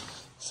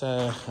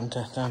 so, and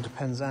down to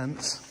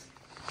Penzance.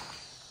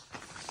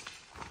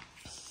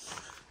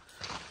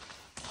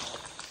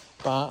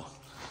 But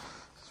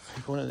if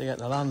people wanted to get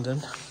to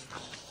London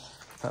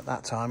at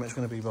that time, it's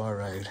going to be by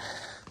road.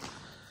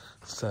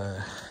 So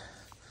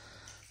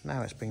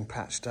now it's been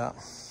patched up.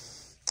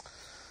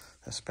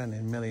 They're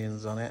spending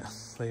millions on it.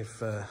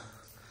 They've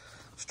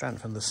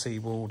strengthened the sea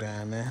wall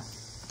down there.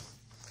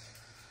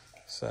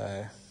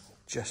 So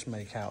just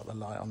make out the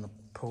light on the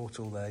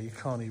portal there. You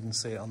can't even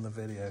see it on the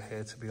video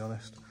here, to be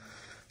honest.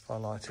 If I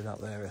light it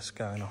up there, it's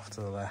going off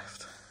to the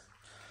left.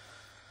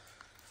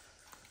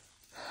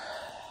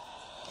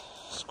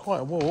 It's quite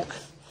a walk.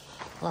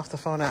 I'll have to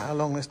find out how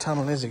long this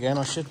tunnel is again.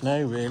 I should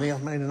know, really.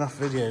 I've made enough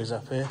videos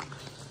up here.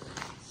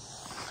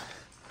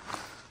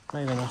 I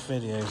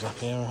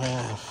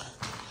have.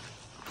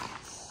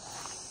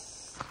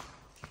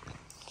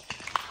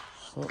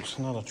 Oops,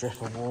 another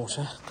drip of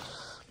water.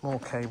 More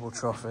cable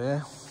trough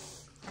here.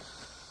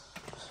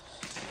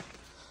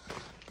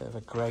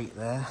 grate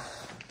there.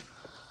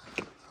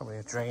 Probably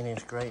a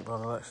drainage grate by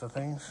the looks of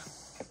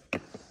things.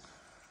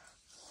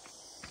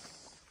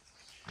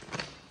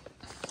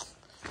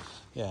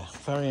 Yeah,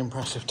 very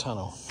impressive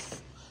tunnel.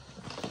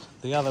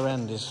 The other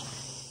end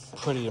is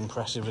pretty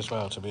impressive as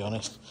well, to be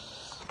honest.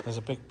 There's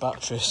a big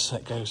buttress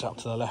that goes up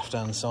to the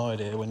left-hand side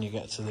here when you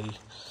get to the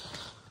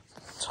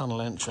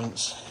tunnel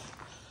entrance,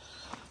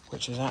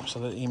 which is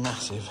absolutely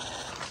massive.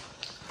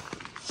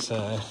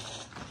 So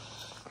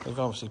we've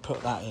obviously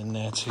put that in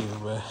there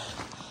to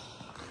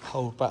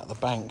hold back the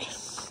bank,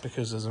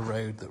 because there's a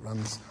road that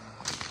runs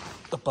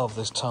above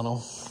this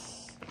tunnel,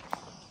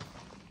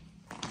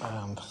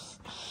 and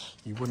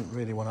you wouldn't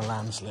really want a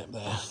landslip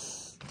there.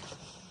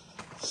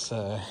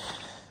 So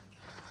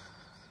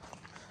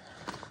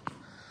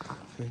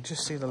you can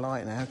just see the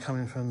light now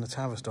coming from the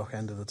Tavistock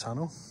end of the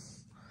tunnel.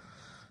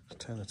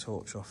 Just turn the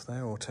torch off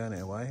there, or turn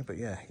it away, but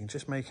yeah, you can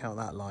just make out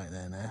that light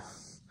there now.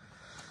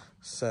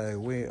 So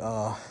we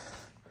are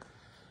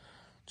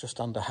just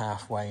under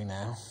halfway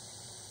now.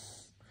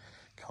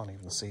 Can't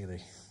even see the,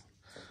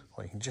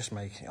 well, you can just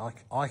make it,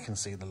 I can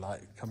see the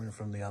light coming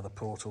from the other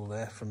portal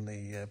there, from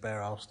the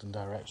Bear Alston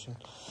direction,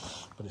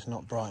 but it's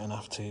not bright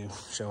enough to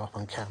show up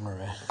on camera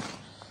here.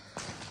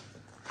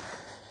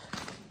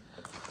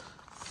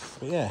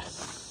 But yeah,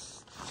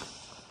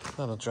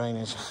 another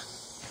drainage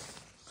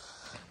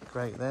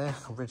grate there,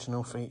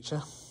 original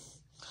feature.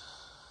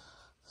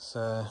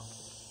 So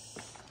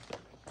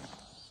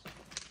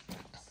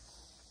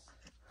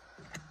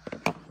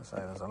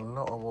there's a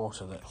lot of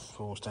water that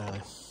falls down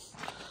in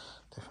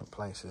different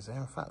places there.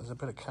 In fact, there's a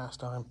bit of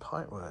cast iron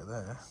pipework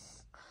there,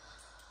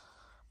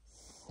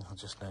 I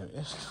just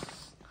noticed.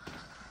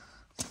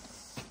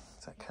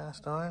 Is that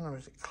cast iron or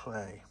is it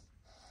clay?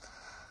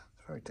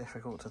 It's very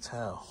difficult to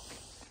tell.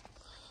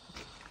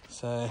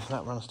 So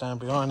that runs down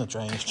behind the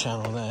drainage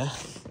channel there.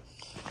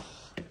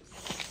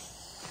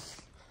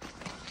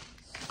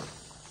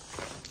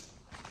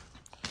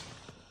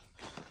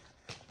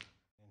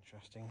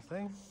 Interesting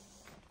thing.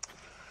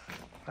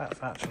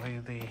 That's actually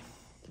the,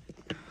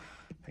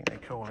 I think they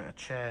call it a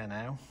chair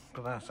now,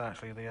 but that's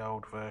actually the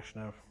old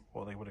version of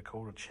what they would have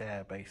called a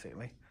chair,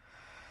 basically.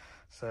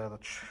 So the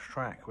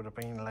track would have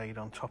been laid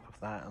on top of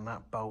that, and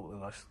that bolt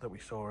that we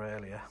saw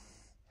earlier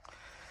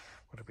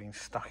would have been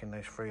stuck in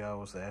those 3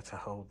 holes there to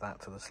hold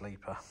that to the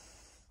sleeper.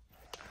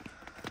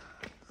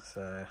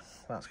 So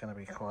that's going to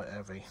be quite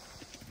heavy.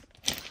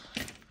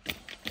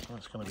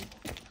 That's going to be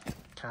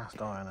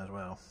cast iron as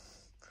well.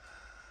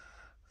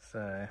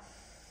 So,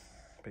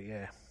 but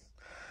yeah,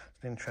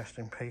 it's an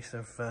interesting piece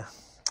of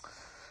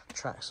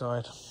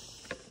trackside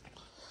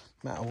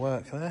metal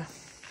work there.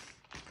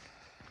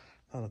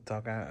 Another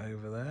dugout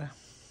over there.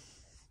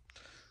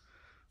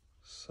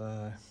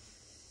 So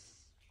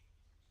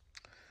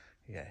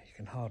yeah, you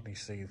can hardly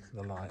see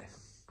the light.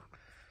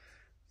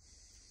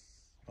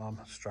 I'm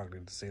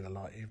struggling to see the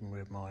light even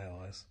with my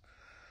eyes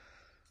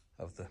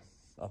of the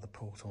other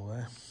portal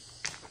there.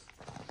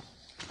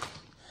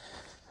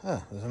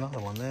 Ah, there's another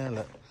one there,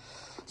 look.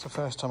 It's the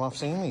first time I've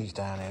seen these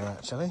down here,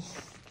 actually.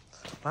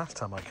 Last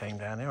time I came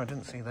down here, I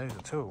didn't see those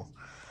at all.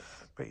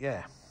 But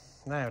yeah,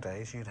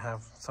 nowadays you'd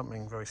have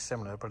something very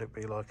similar, but it'd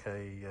be like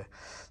a,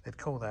 they'd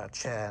call that a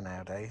chair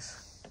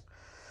nowadays.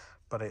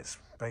 But it's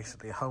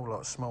basically a whole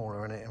lot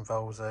smaller, and it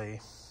involves like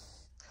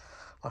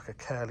a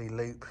curly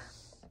loop,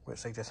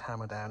 which they just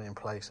hammer down in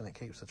place, and it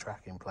keeps the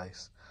track in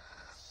place.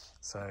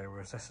 So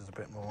whereas this is a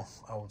bit more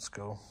old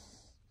school.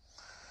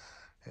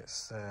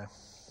 It's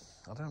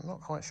I'm not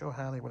quite sure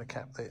how they would have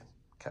kept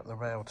the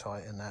rail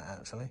tight in that,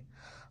 actually.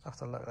 I'll have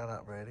to look that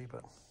up really,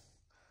 but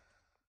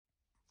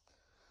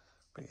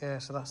yeah,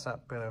 so that's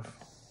that bit of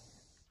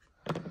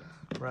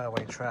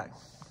railway track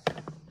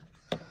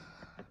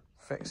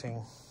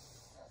fixing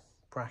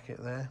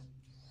bracket there.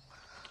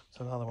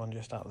 So another one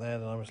just up there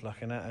that I was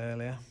looking at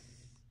earlier.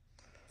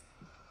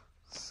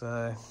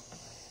 So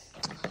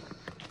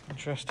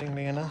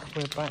interestingly enough,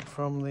 we're back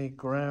from the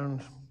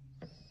ground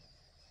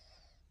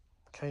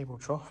cable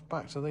trough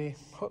back to the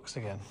hooks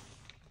again.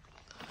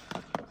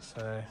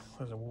 So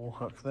there's a wall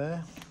hook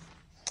there,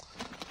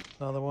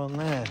 another one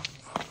there,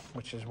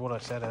 which is what I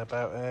said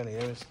about earlier,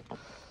 is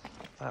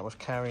that was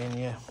carrying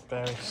your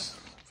various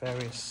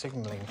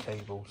signalling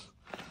cables.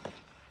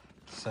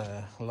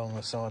 So along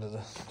the side of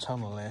the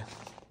tunnel there.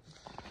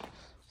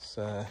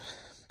 So a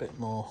bit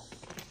more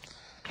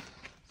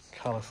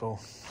colourful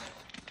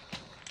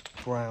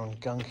brown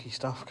gunky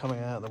stuff coming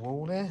out of the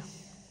wall there.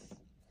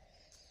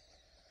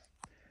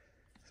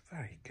 It's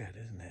very good,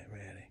 isn't it,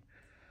 really?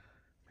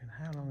 I mean,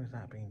 how long has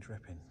that been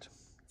dripping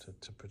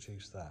to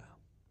produce that,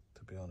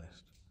 to be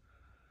honest?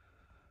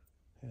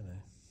 You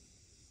know.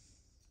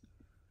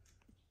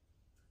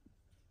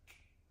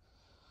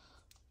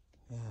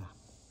 Yeah,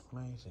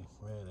 amazing,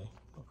 really.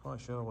 Not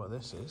quite sure what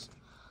this is.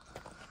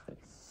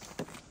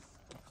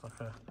 It's like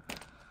a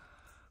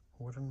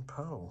wooden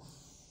pole.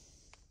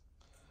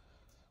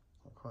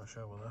 Not quite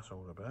sure what that's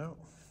all about.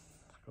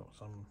 It's got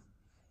some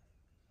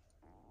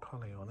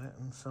pulley on it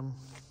and some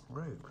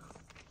rope.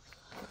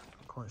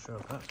 Not quite sure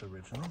if that's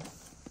original.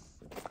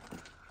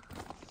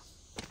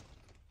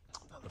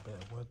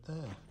 bit of wood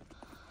there.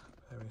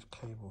 Various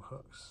cable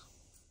hooks.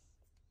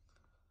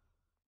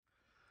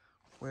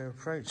 We're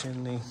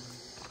approaching the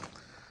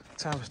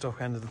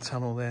Tavistock end of the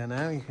tunnel there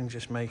now, you can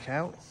just make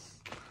out.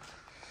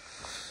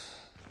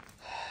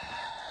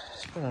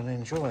 It's been an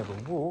enjoyable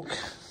walk.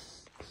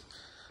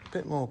 A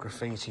bit more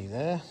graffiti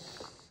there.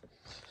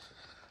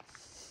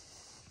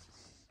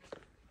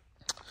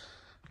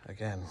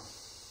 Again,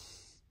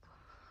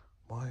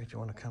 why would you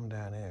want to come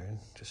down here and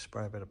just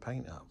spray a bit of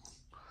paint up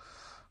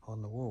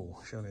on the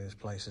wall? Surely this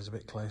place is a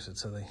bit closer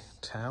to the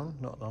town.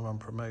 Not that I'm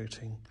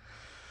promoting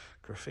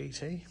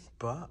graffiti,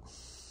 but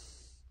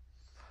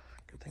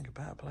could think of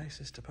better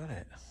places to put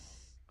it.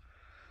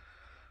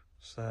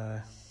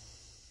 So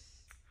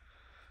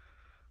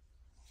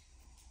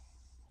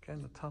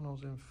again, the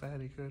tunnel's in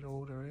fairly good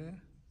order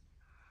here.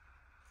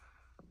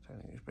 Don't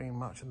think there's been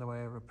much in the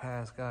way of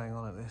repairs going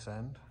on at this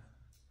end,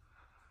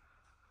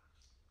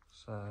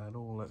 so it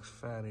all looks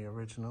fairly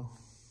original.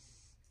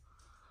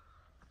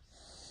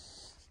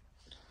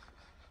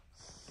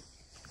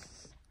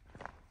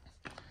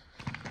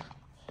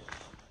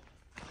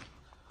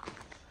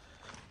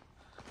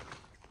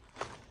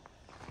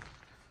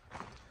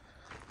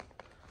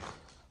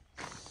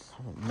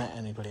 Haven't met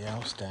anybody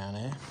else down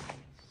here,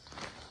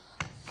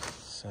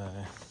 so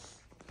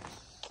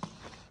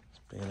it's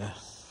been a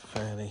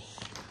fairly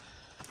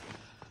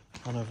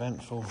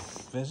uneventful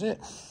visit.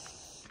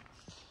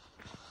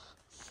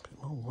 A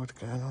bit more wood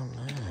going on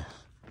there.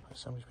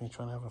 Somebody's been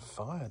trying to have a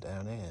fire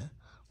down here.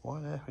 Why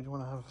on earth would you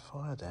want to have a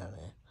fire down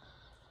here?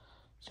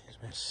 Seems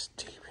a bit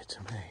stupid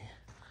to me.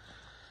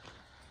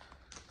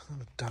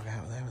 Another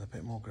dugout there with a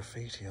bit more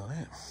graffiti on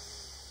it.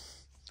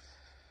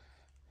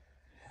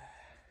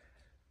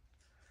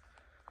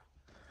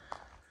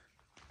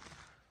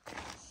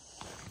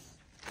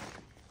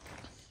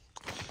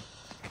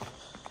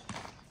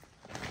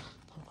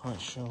 Quite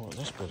sure what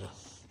this bit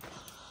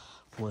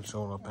of wood's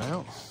all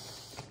about.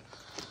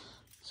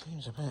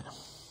 Seems a bit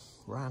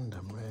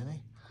random,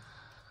 really.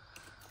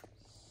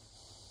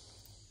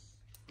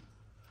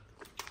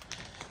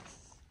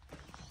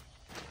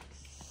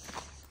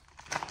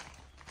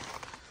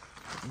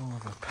 More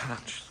of a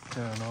patch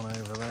going on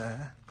over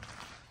there.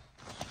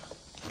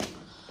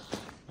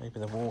 Maybe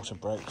the water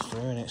broke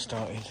through and it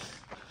started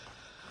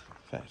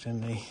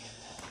affecting the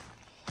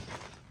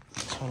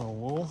tunnel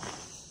wall.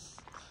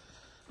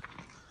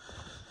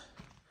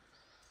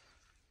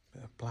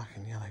 Black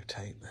and yellow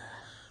tape there,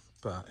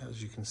 but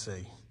as you can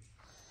see,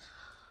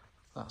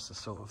 that's the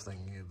sort of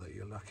thing that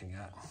you're looking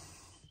at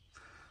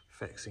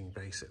fixing,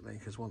 basically,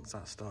 because once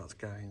that starts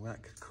going,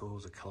 that could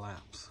cause a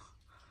collapse,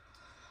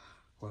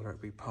 whether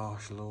it be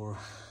partial or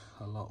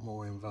a lot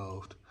more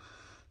involved,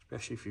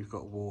 especially if you've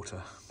got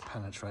water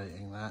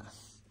penetrating that.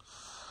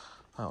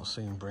 That'll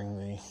soon bring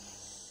the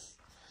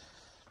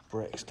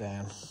bricks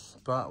down.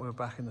 But we're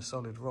back in the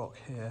solid rock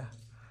here.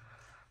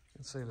 You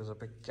can see there's a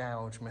big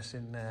gouge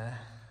missing there.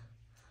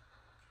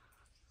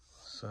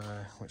 So,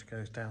 which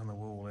goes down the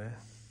wall here,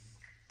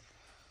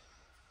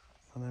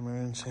 and then we're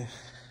into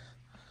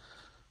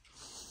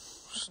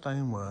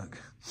stonework.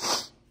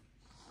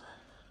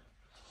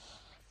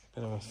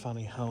 Bit of a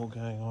funny hole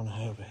going on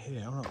over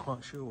here. I'm not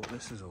quite sure what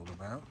this is all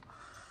about.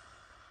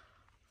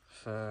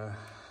 So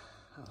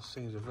that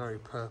seems a very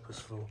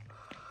purposeful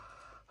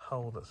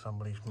hole that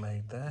somebody's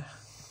made there.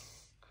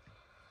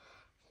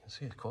 You can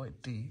see it's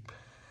quite deep.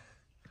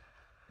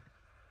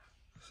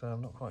 So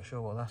I'm not quite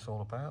sure what that's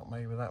all about.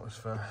 Maybe that was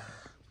for,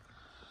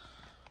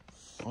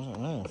 I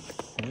don't know,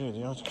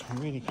 really, I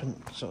really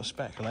couldn't sort of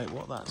speculate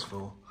what that's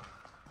for.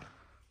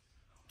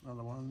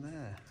 Another one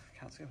there.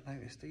 Can't see I've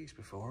noticed these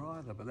before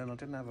either, but then I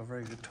didn't have a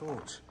very good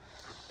torch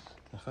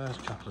the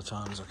first couple of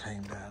times I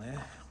came down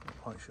here.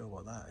 Not quite sure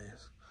what that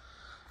is.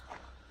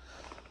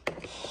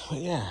 But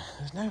yeah,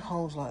 there's no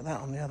holes like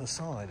that on the other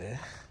side here.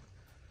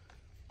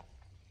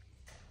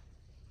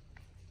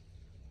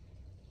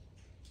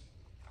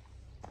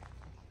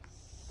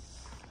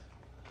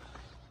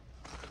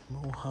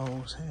 More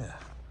holes here.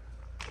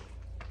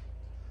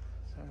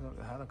 So look,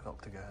 the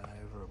helicopter going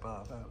over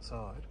above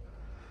outside.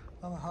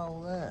 Another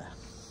hole there.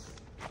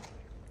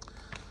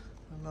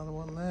 Another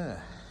one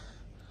there.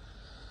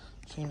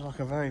 Seems like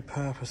a very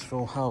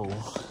purposeful hole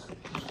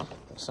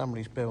that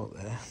somebody's built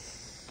there.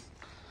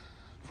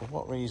 For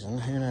what reason,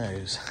 who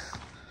knows?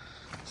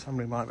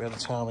 Somebody might be able to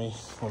tell me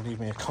or leave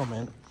me a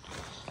comment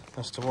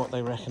as to what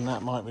they reckon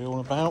that might be all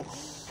about.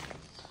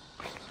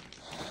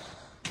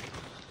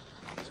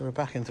 So we're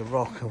back into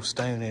rock or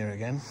stone here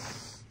again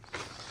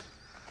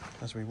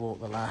as we walk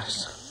the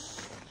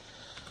last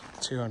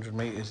 200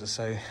 metres or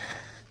so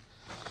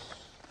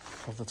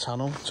of the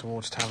tunnel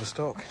towards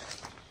Tavistock.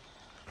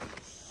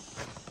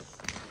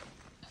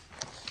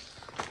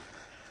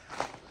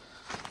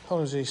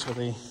 Apologies for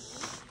the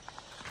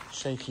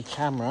shaky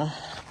camera,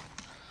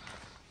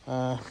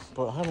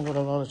 but I haven't got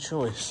a lot of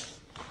choice.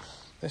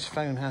 This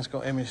phone has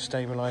got image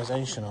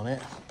stabilisation on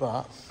it,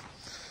 but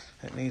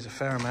it needs a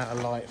fair amount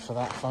of light for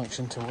that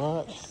function to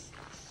work.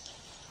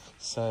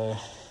 So,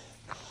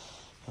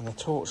 and the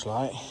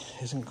torchlight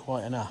isn't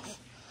quite enough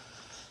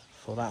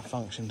for that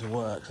function to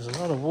work. There's a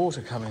lot of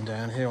water coming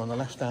down here on the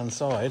left-hand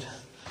side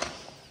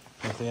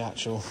of the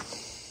actual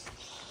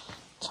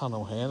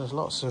tunnel here. There's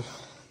lots of,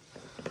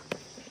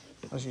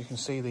 as you can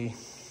see, the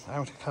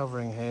outer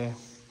covering here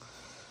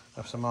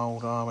of some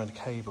old armoured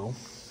cable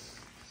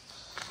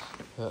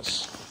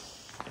that's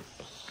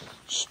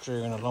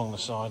strewn along the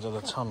sides of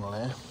the tunnel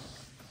here.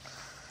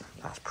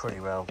 That's pretty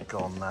well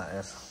gone, that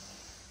is.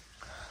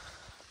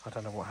 I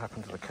don't know what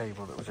happened to the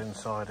cable that was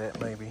inside it.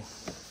 Maybe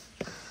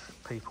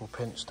people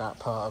pinched that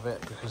part of it,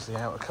 because the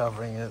outer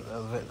covering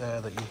of it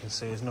there that you can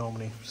see is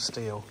normally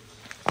steel,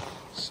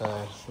 so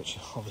which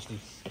obviously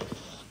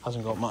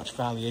hasn't got much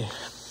value.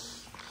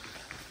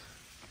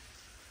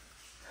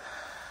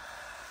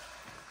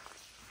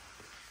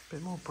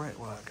 Bit more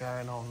brickwork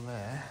going on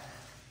there.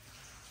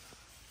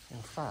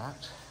 In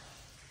fact,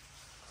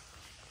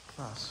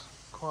 that's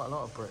quite a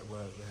lot of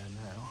brickwork there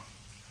now.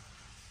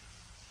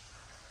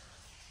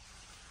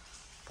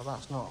 But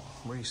that's not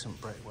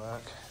recent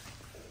brickwork.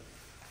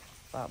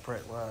 That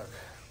brickwork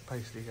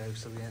basically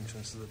goes to the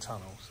entrance of the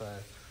tunnel. So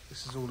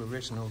this is all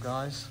original,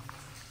 guys.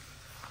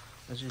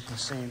 As you can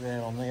see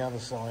there on the other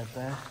side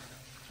there,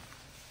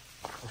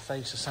 the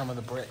face of some of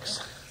the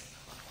bricks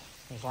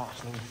is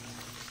actually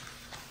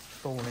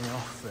falling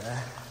off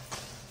there.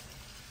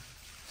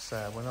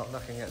 So we're not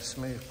looking at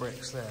smooth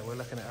bricks there, we're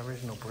looking at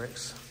original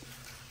bricks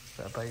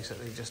that are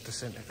basically just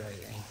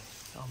disintegrating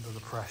under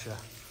the pressure.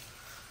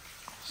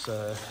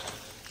 So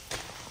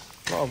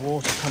a lot of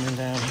water coming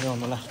down here on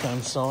the left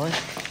hand side.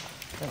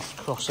 Let's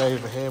cross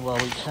over here while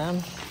we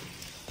can.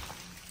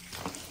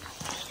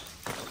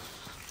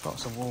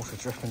 Lots of water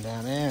dripping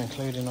down here,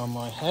 including on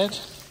my head.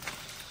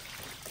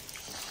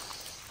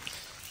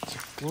 It's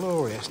a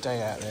glorious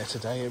day out there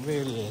today, it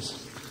really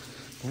is.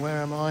 And where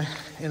am I?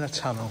 In a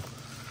tunnel.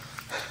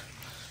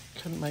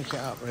 Couldn't make it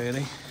up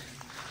really.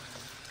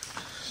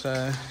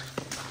 So,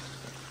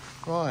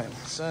 right,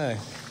 so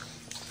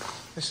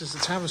this is the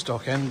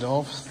Tavistock end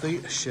of the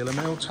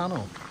Shillamill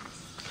Tunnel.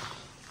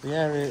 The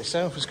area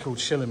itself is called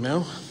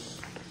Shillamill,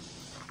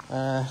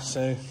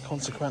 so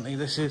consequently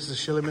this is the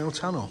Shillamill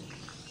Tunnel.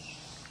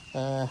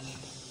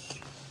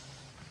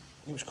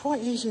 It was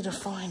quite easy to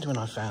find when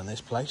I found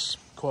this place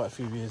quite a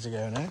few years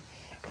ago now.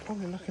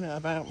 Probably looking at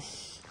about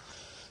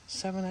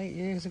 7-8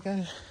 years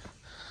ago.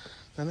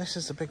 And this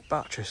is the big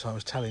buttress I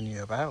was telling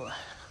you about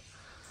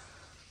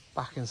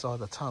back inside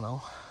the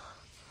tunnel,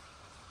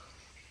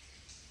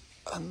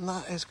 and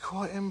that is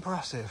quite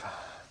impressive,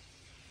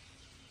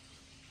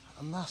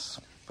 and that's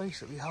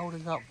basically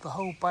holding up the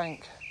whole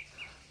bank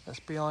that's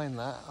behind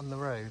that and the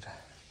road.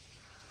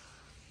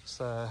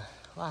 So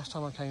last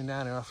time I came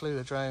down here I flew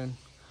the drone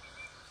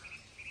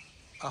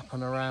up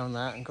and around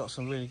that and got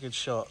some really good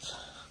shots.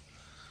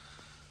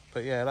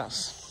 But yeah,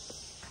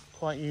 that's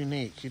quite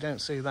unique. You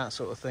don't see that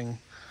sort of thing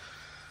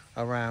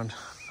around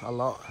a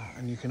lot,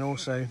 and you can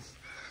also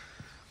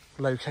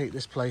locate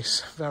this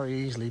place very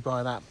easily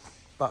by that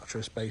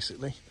buttress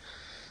basically.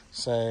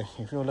 So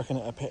if you're looking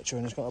at a picture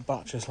and it's got a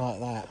buttress like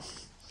that,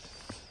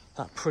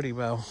 that pretty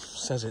well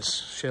says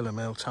it's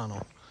Shillamill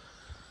Tunnel.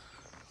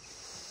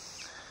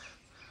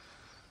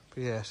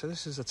 But yeah, so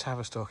this is the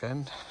Tavistock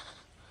end.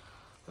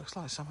 Looks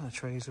like some of the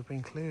trees have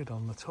been cleared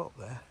on the top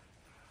there,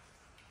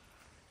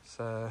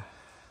 so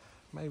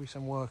maybe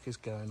some work is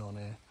going on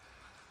here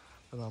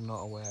that I'm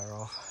not aware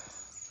of.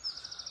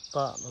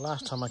 But the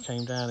last time I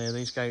came down here,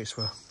 these gates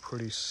were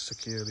pretty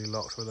securely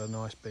locked with a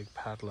nice big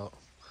padlock.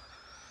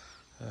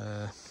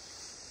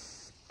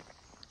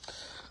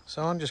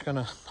 So I'm just going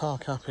to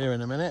park up here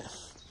in a minute.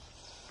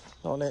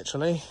 Not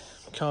literally,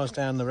 car's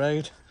down the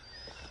road.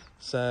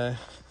 So,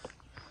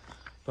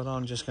 but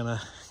I'm just going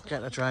to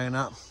get the drone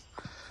up,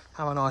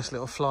 have a nice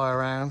little fly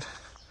around,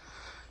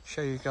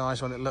 show you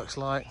guys what it looks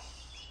like.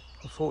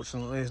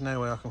 Unfortunately, there's no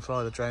way I can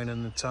fly the drone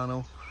in the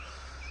tunnel,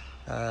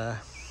 because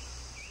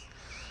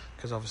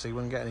obviously we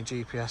wouldn't get any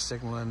GPS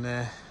signal in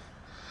there,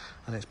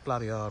 and it's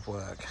bloody hard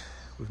work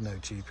with no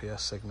GPS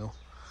signal.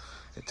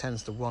 It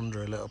tends to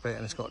wander a little bit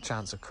and it's got a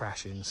chance of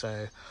crashing.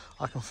 So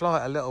I can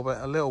fly it a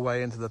little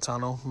way into the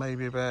tunnel,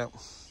 maybe about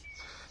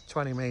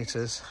 20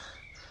 metres,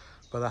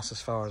 but that's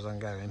as far as I'm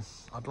going.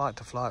 I'd like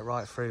to fly it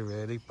right through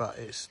really, but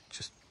it's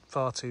just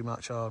far too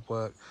much hard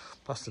work.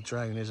 Plus the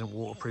drone isn't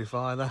waterproof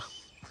either.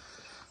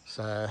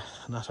 So,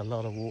 and that's a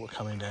lot of water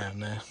coming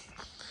down there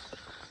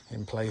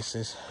in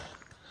places.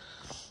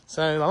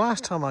 So the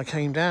last time I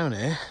came down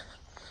here,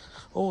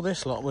 all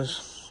this lot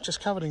was just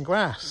covered in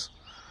grass.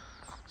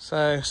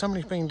 So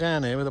somebody's been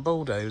down here with a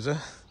bulldozer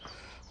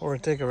or a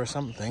digger or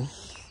something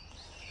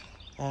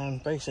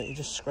and basically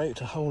just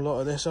scraped a whole lot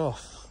of this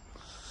off.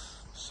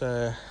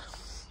 So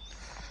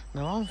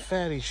now I'm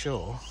fairly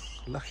sure,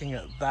 looking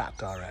at that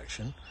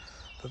direction,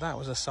 that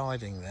was a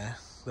siding there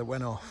that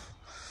went off.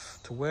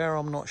 To where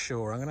I'm not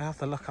sure. I'm going to have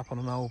to look up on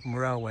an old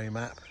railway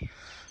map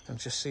and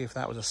just see if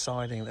that was a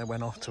siding that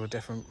went off to a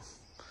different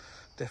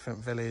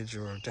village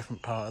or a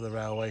different part of the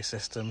railway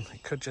system.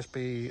 It could just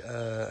be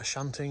a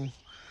shunting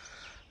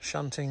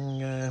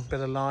bit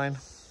of line.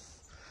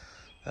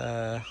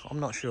 I'm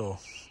not sure,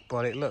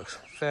 but it looks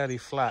fairly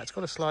flat. It's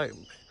got a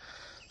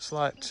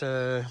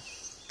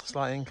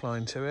slight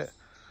incline to it,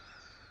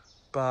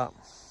 but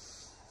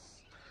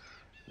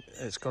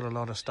it's got a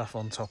lot of stuff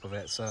on top of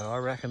it, so I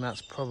reckon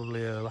that's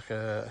probably like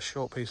a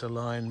short piece of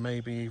line,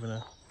 maybe even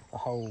a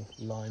whole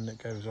line that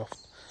goes off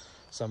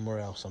somewhere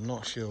else. I'm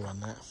not sure on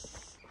that,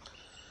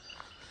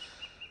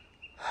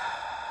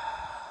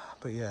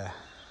 but yeah,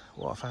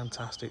 what a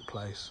fantastic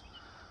place.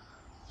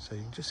 So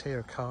you can just hear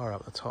a car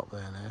up the top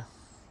there now,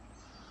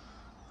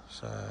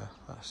 so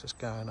that's just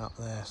going up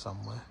there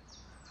somewhere.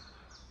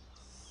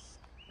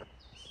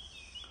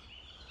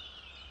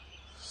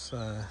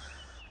 So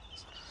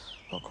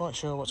not quite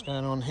sure what's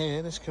going on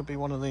here. This could be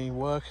one of the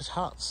workers'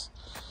 huts,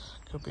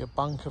 could be a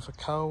bunker for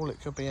coal,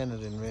 it could be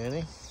anything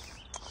really,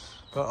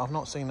 but I've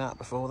not seen that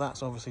before.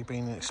 That's obviously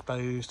been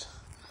exposed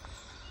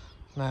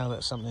now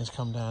that something's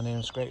come down here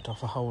and scraped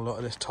off a whole lot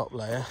of this top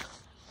layer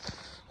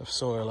of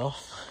soil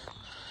off.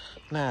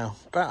 Now,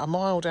 about a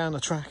mile down the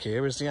track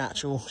here is the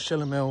actual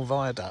Shillamill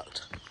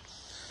Viaduct.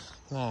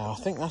 Now,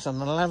 I think that's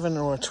an 11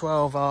 or a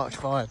 12 arch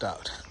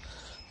viaduct.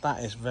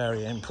 That is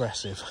very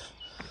impressive.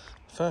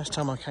 First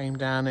time I came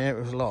down here,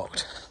 it was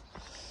locked,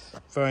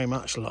 very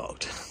much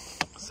locked.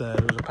 So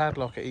there was a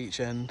padlock at each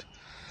end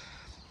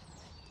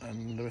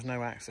and there was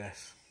no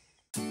access.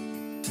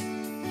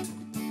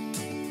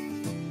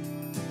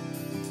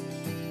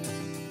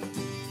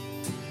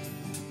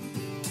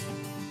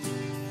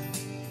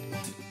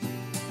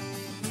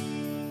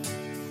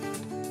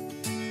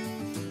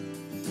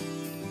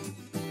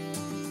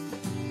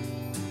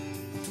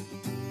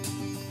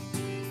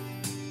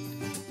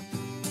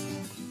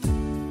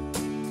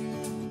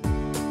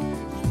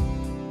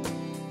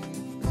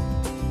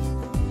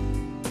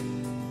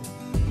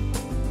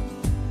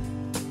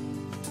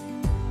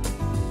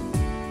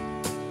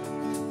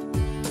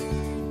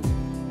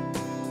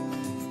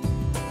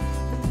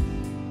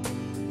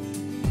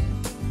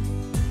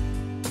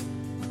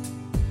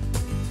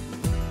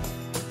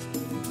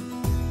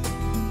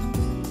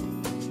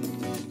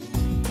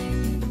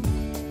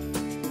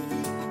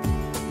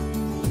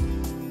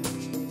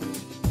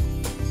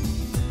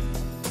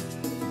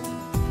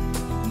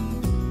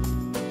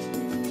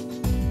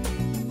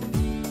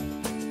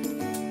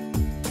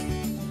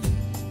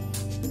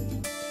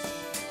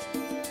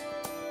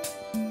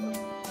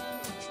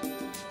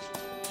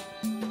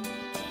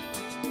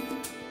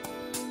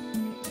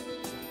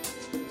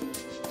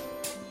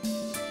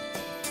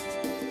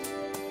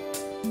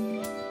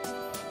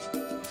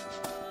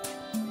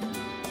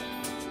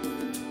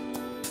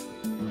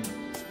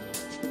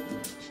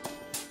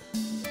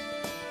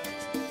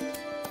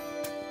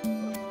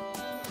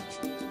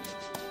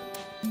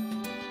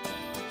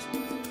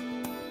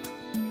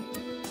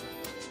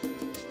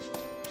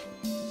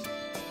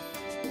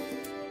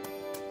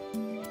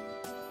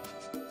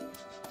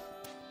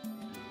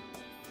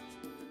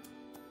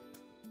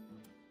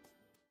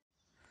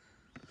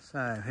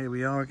 So here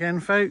we are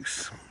again,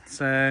 folks.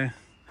 So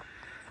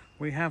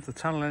we have the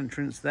tunnel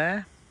entrance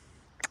there.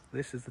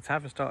 This is the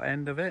Tavistock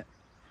end of it.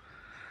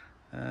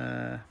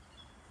 Now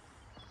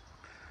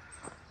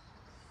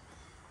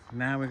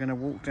we're going to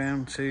walk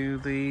down to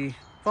the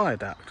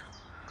viaduct,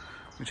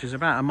 which is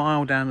about a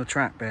mile down the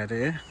track bed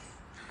here.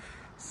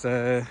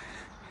 So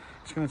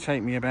it's going to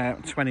take me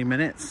about 20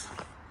 minutes,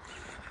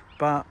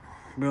 but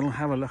we'll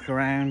have a look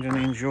around and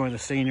enjoy the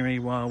scenery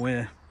while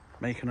we're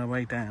making our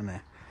way down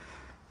there.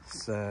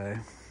 So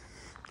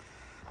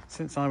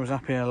since I was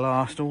up here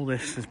last, all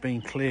this has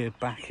been cleared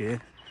back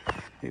here.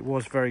 It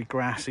was very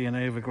grassy and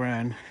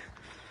overgrown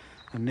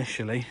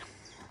initially,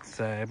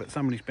 so but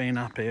somebody's been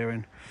up here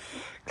and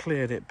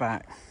cleared it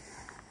back.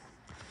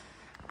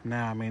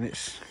 Now, I mean,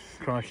 it's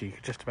crikey, you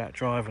could just about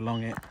drive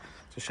along it.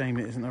 It's a shame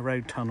it isn't a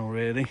road tunnel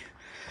really,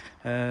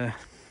 but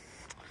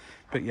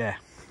yeah.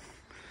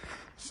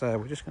 So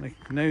we're just going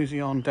to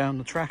nosy on down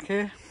the track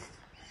here,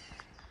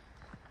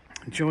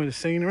 enjoy the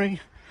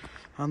scenery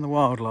and the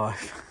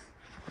wildlife.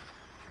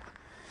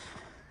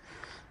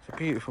 It's a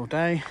beautiful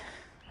day.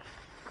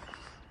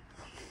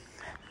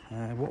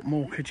 What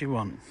more could you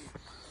want?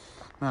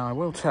 Now, I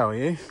will tell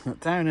you that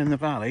down in the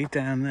valley,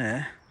 down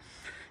there,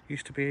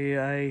 used to be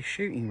a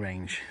shooting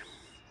range.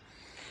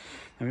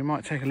 And we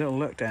might take a little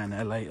look down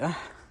there later,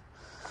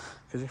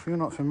 because if you're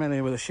not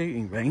familiar with a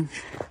shooting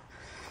range,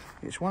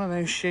 it's one of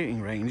those shooting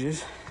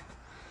ranges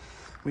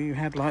where you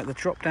had like the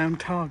drop down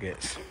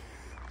targets.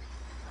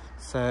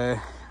 So,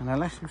 and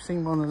unless you've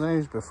seen one of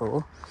those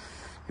before,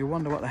 you'll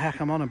wonder what the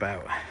heck I'm on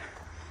about.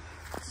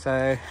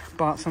 So,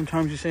 but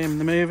sometimes you see them in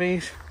the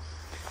movies,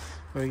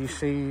 where you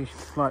see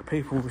like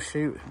people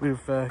shoot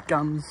with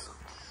guns,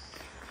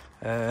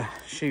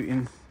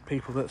 shooting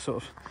people that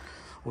sort of,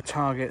 or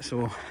targets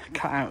or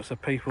cutouts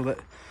of people that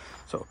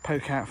sort of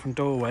poke out from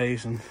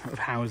doorways and of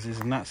houses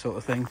and that sort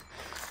of thing.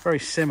 Very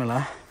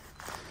similar,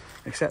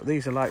 except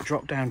these are like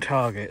drop down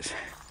targets.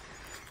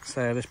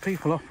 So there's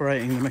people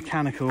operating the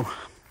mechanical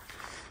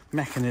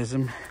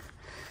mechanism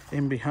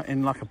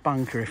in like a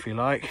bunker, if you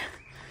like.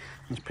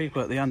 There's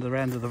people at the other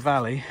end of the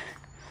valley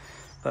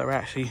that are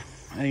actually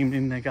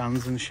aiming their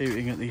guns and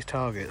shooting at these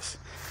targets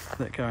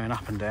that are going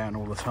up and down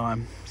all the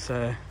time.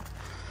 So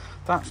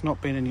That's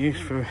not been in use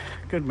for a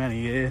good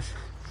many years.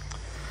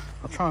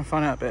 I'll try and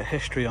find out a bit of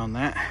history on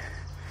that.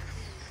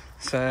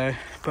 So,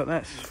 but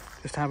let's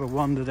just have a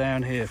wander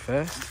down here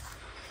first.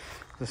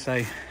 As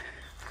I say,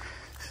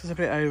 this is a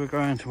bit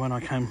overgrown to when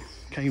I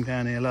came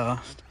down here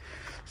last.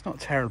 It's not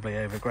terribly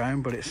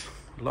overgrown, but it's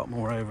a lot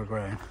more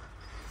overgrown.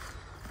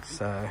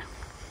 So,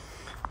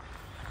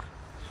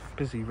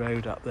 busy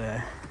road up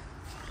there.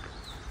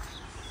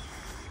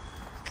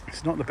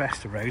 It's not the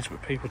best of roads,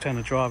 but people tend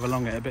to drive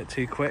along it a bit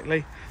too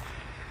quickly.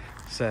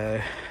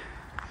 So,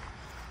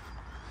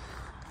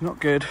 not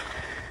good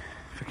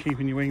for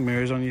keeping your wing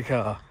mirrors on your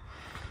car.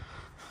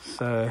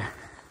 So,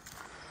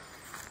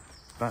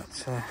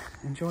 but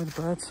enjoy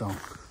the bird song.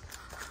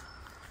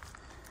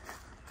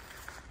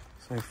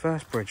 So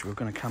first bridge we're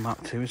going to come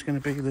up to is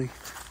going to be the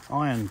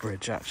iron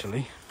bridge,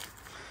 actually,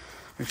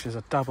 which is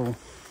a double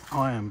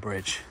iron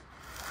bridge.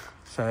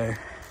 So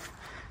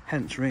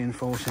hence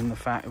reinforcing the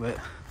fact that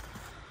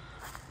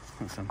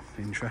that's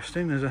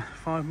interesting. There's a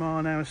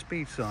 5-mile-an-hour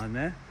speed sign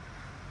there.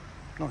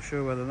 Not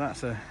sure whether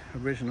that's a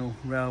original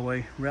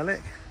railway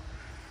relic.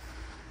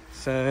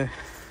 So,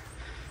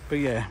 but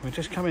yeah, we're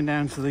just coming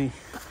down to the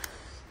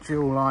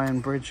dual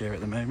iron bridge here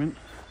at the moment.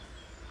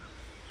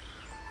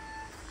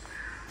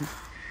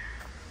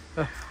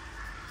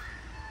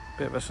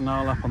 Bit of a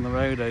snarl up on the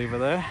road over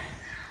there.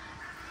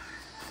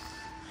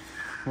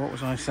 What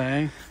was I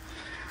saying?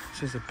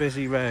 This is a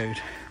busy road.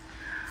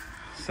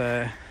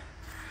 So,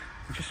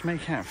 you just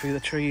make out through the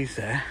trees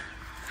there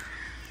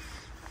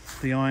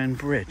the iron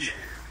bridge.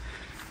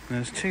 And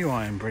there's 2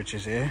 iron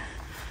bridges here,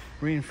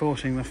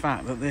 reinforcing the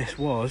fact that this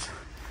was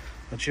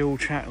a dual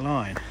track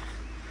line.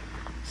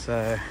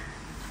 So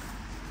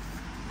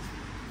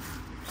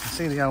you can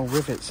see the old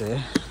rivets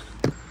here.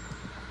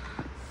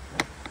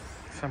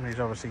 Somebody's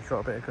obviously got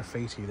a bit of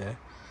graffiti there.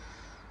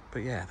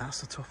 But yeah,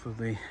 that's the top of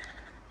the,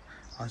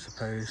 I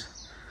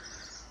suppose,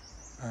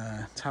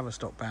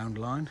 Tavistock bound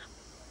line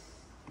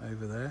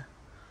over there.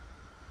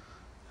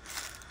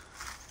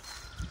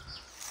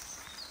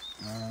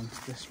 And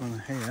this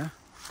one here,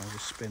 I'll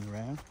just spin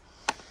around.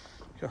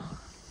 God,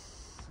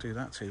 do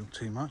that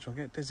too much, I'll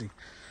get dizzy.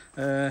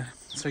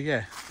 So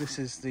yeah, this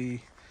is the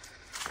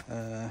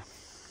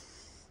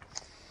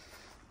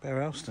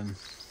Elston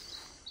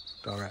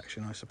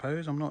direction, I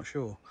suppose. I'm not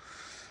sure.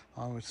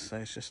 I would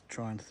say it's just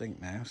trying to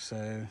think now.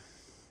 So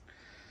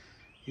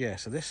yeah,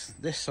 so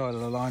this side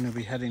of the line will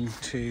be heading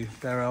to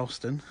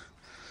Elston,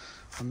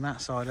 and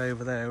that side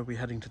over there will be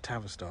heading to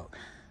Tavistock.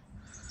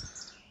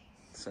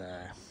 So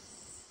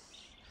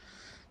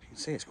you can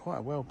see it's quite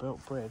a well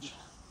built bridge.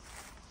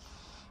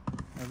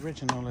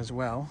 Original as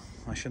well,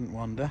 I shouldn't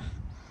wonder.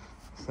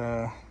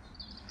 So,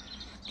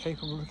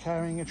 capable of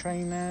carrying a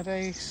train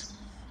nowadays?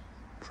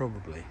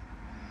 Probably.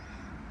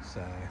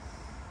 So,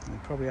 we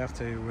probably have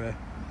to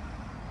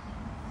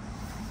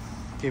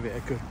give it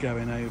a good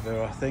going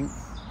over, I think.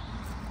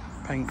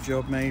 Paint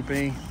job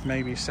maybe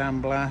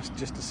sandblast,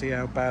 just to see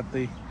how bad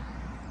the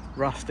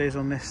rust is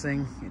on this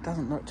thing. It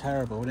doesn't look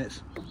terrible, and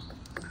it's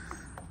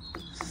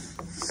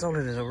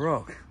solid as a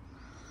rock.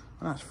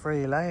 And that's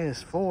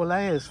 4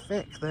 layers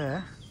thick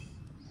there.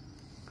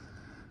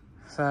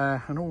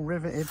 So, and all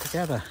riveted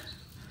together.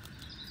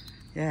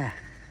 Yeah,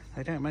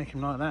 they don't make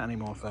them like that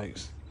anymore,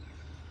 folks.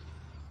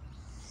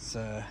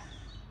 So,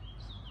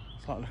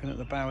 it's like looking at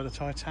the bow of the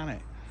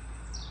Titanic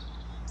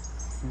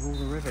with all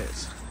the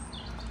rivets.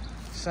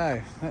 So,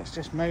 let's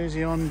just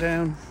mosey on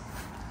down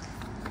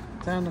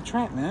the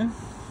track now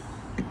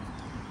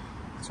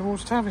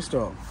towards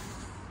Tavistock.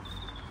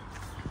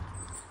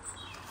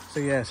 So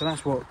yeah, so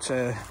that's what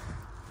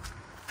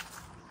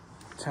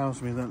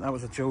tells me that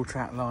was a dual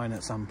track line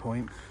at some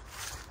point.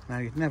 Now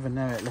you'd never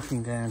know it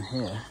looking down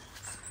here,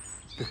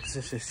 because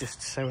this is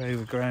just so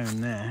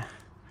overgrown there.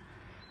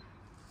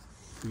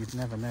 You'd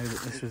never know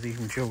that this was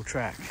even dual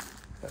track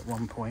at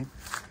one point.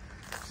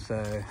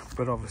 So,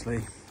 but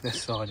obviously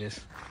this side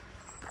is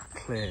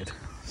cleared.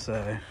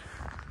 So,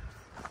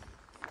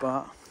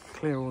 but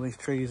clear all these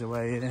trees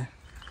away here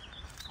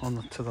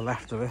to the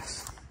left of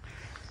us,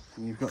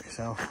 and you've got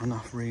yourself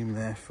enough room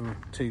there for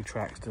 2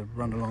 tracks to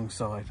run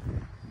alongside.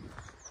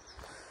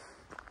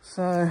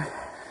 So,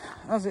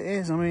 as it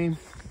is, I mean,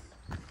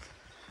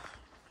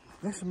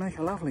 this would make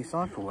a lovely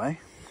cycleway,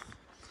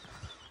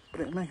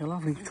 but it'd make a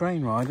lovely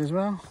train ride as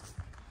well.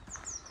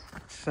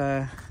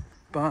 So,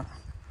 but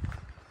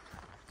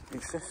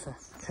it's just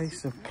a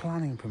case of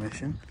planning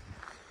permission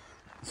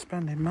and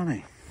spending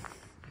money.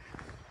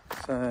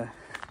 So,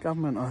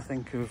 government, I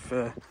think,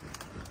 have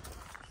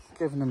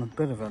given them a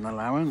bit of an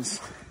allowance,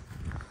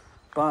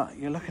 but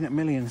you're looking at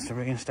millions to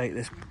reinstate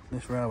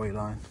this railway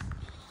line.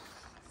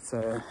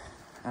 So,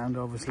 and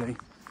obviously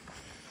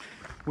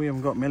we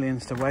haven't got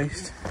millions to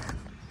waste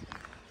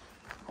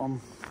on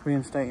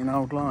reinstating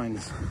old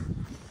lines.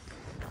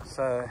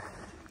 So,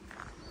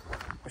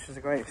 which is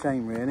a great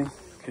shame really,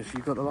 because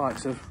you've got the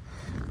likes of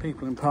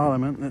people in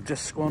Parliament that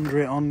just squander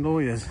it on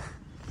lawyers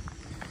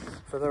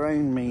for their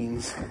own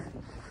means,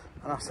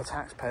 and us the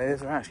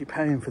taxpayers are actually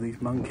paying for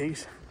these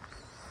monkeys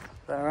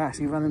that are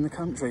actually running the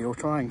country, or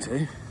trying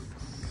to.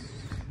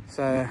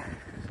 So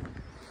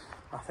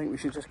I think we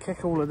should just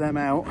kick all of them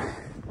out,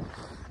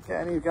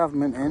 get a new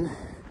government in, and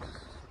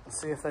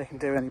see if they can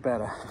do any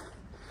better.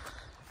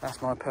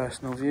 That's my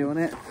personal view on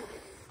it.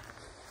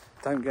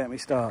 Don't get me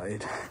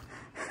started.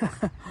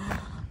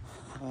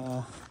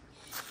 Not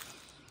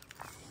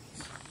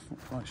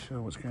quite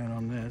sure what's going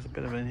on there. There's a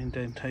bit of an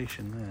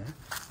indentation there.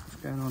 What's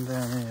going on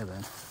down here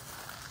then?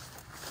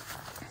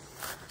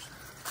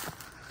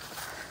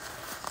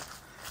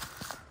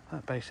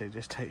 That basically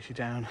just takes you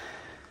down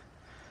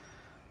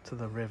to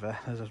the river.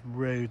 There's a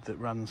road that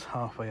runs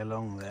halfway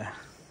along there.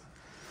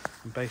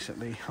 And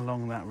basically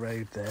along that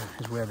road there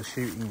is where the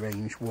shooting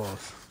range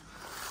was.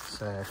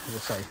 So, as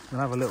I say,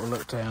 we'll have a little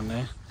look down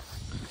there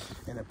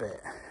in a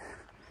bit.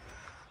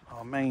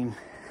 Our main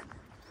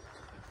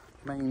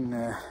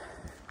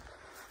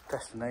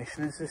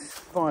destination is this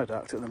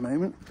viaduct at the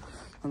moment.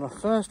 And the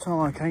first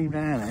time I came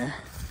down here,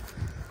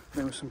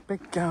 there were some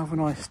big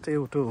galvanised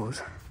steel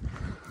doors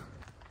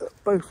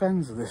at both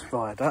ends of this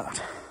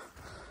viaduct.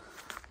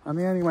 And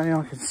the only way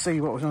I could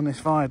see what was on this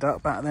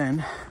viaduct back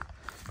then,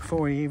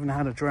 before he even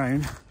had a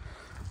drone,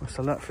 was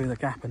to look through the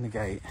gap in the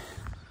gate,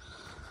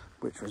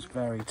 which was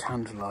very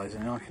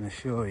tantalising, I can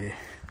assure you.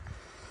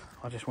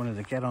 I just wanted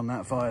to get on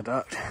that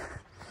viaduct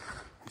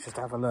and just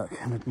have a look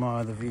and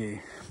admire the view.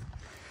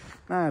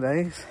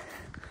 Nowadays,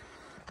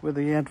 with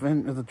the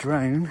advent of the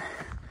drone,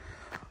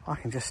 I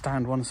can just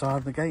stand one side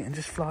of the gate and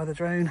just fly the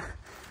drone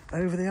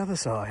over the other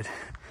side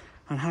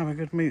and have a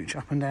good mooch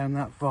up and down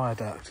that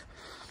viaduct.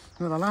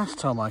 And the last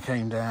time I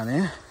came down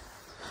here,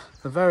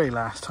 the very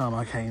last time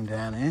I came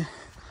down here,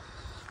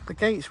 the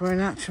gates were in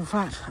actual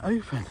fact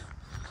open.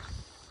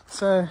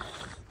 So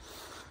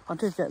I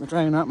did get the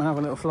drone up and have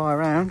a little fly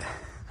around,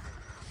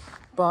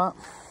 but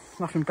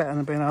nothing better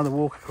than being able to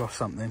walk across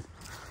something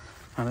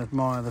and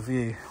admire the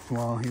view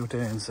while you're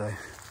doing so.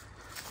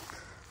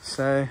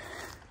 So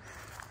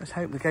let's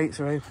hope the gates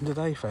are open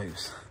today,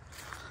 folks,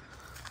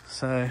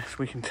 so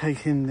we can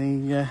take in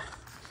the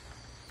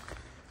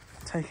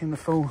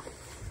full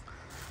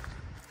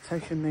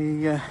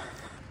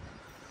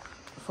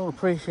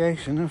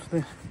appreciation of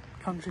the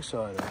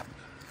countryside.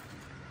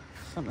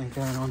 Something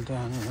going on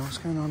down here. What's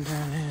going on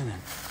down here then?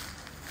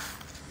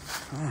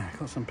 Ah,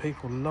 got some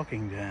people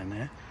logging down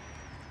there.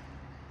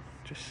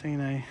 Just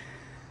seen a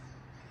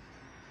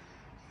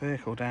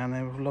vehicle down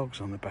there with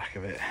logs on the back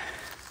of it.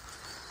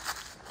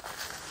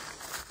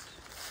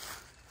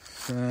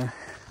 So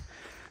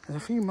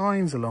there's a few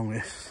mines along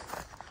this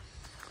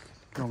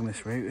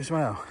route as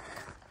well.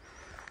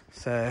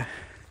 So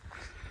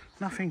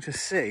nothing to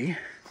see,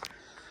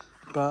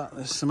 but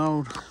there's some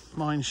old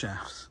mine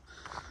shafts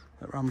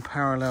that run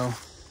parallel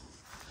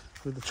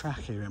with the track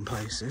here in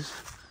places.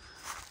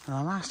 And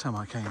the last time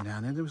I came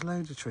down here, there was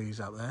loads of trees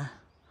up there.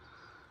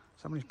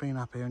 Somebody's been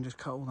up here and just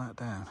cut all that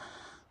down,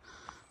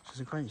 which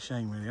is a great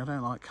shame really. I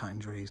don't like cutting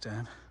trees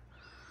down,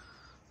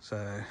 so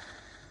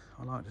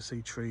I like to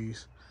see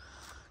trees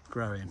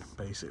growing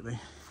basically.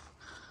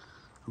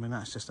 I mean,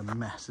 that's just a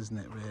mess, isn't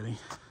it really?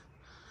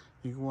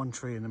 You got one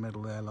tree in the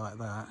middle there like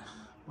that.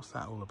 What's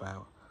that all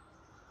about?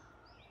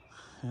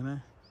 You know?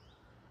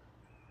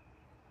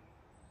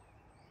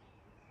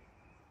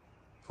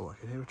 Thought I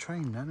could hear a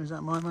train then. Is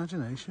that my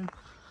imagination?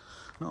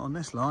 Not on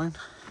this line.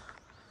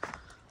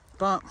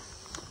 But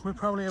we're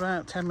probably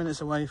about 10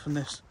 minutes away from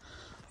this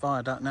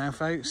viaduct now,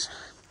 folks.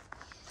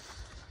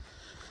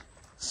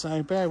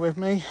 So bear with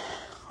me.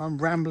 I'm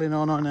rambling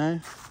on, I know.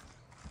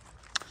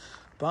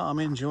 But I'm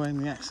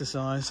enjoying the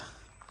exercise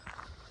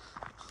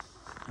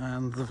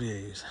and the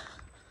views.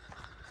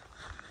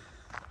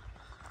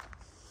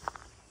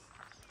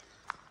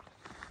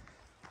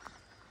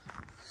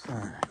 So,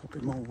 got a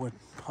bit more wood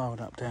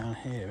piled up down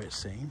here, it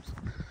seems.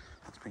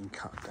 It's been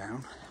cut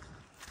down.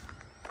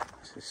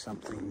 This is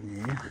something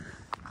new.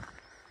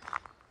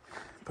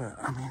 But,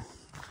 I mean,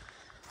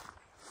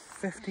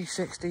 50,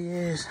 60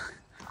 years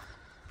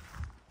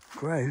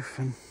growth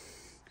and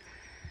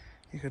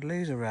you could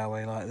lose a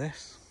railway like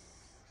this.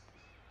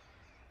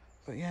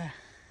 But yeah,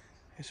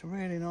 it's a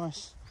really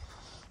nice.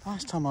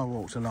 Last time I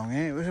walked along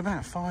here, it was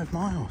about 5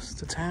 miles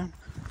to town.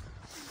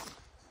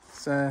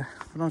 So,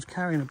 and I was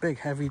carrying a big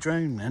heavy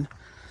drone then,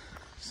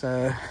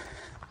 so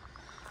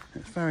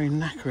it's very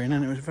knackering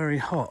and it was very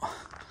hot.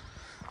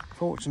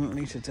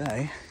 Fortunately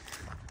today,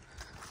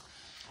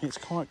 it's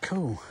quite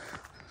cool.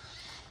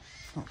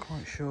 Not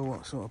quite sure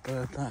what sort of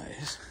bird that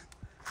is.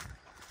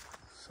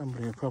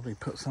 Somebody will probably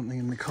put something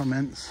in the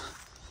comments.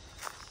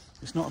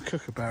 It's not a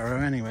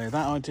kookaburra anyway,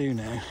 that I do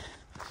know.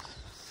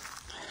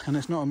 And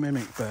it's not a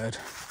mimic bird.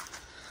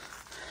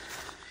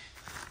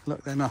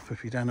 Look them up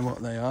if you don't know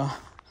what they are.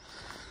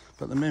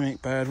 But the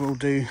mimic bird will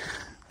do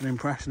an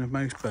impression of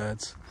most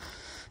birds,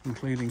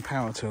 including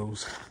power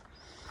tools.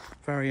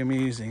 Very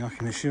amusing, I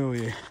can assure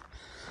you.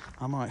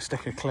 I might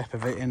stick a clip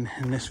of it in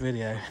this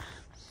video,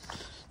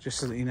 just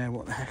so that you know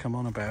what the heck I'm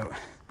on about.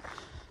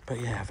 But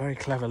yeah, very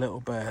clever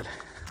little bird.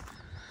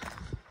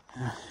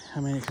 I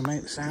mean, it can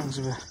make the sounds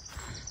of a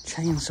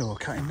chainsaw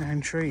cutting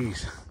down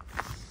trees.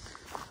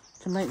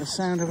 It can make the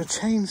sound of a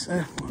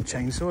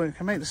chainsaw, it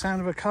can make the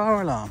sound of a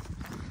car alarm.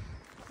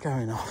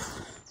 going off.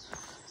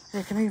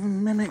 It can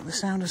even mimic the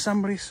sound of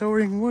somebody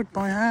sawing wood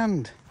by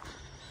hand.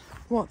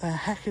 What the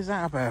heck is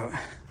that about?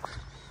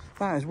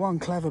 That is one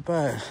clever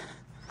bird.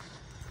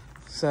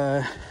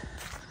 So,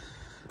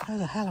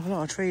 there's a hell of a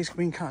lot of trees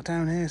been cut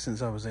down here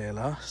since I was here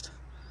last.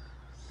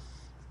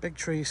 Big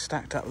trees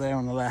stacked up there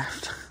on the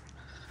left.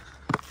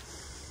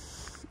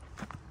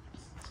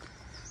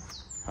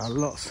 A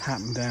lot's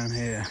happened down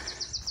here.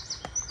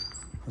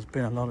 There's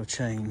been a lot of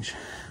change.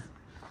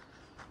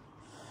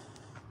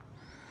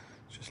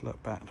 Just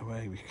look back the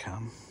way we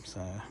come. So,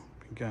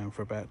 been going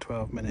for about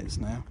 12 minutes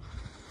now.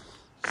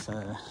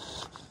 So,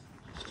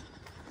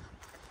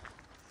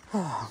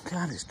 oh, I'm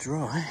glad it's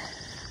dry.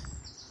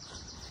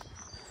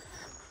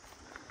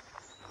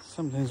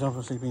 Something's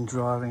obviously been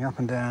driving up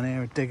and down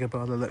here, a digger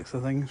by the looks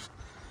of things.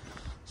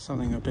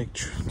 Something with big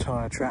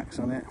tyre tracks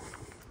on it.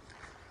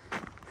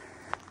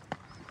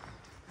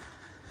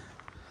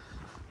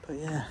 But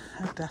yeah,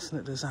 how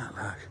desolate does that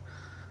look?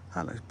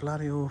 That looks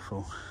bloody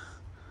awful.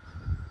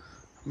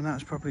 I mean,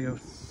 that's probably a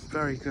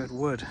very good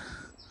wood.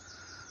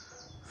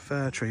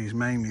 Fir trees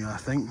mainly, I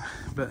think,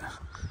 but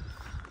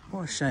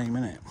what a shame,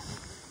 isn't it?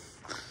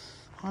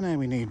 I know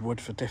we need wood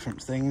for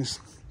different things.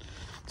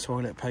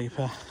 Toilet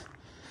paper,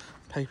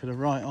 paper to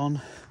write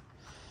on,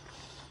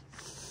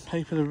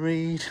 paper to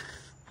read,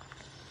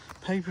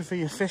 paper for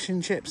your fish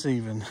and chips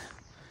even.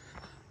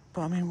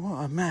 But I mean,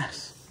 what a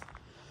mess.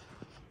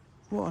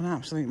 What an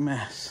absolute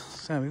mess.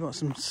 So we've got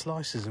some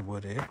slices of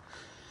wood here.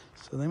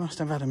 So they must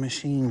have had a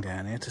machine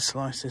down here to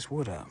slice this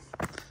wood up.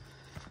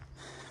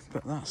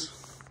 But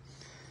that's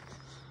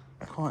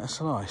quite a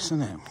slice,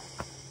 isn't it?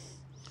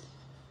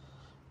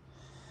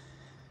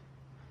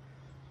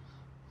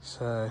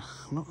 So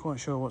I'm not quite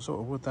sure what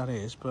sort of wood that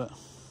is, but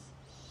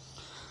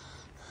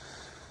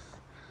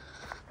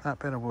that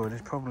bit of wood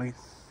is probably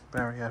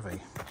very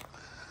heavy.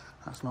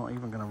 That's not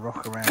even going to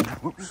rock around.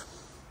 Whoops.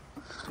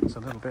 It's a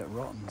little bit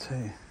rotten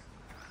too.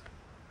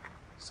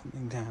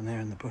 Something down there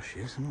in the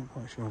bushes. I'm not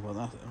quite sure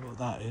what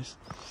that is.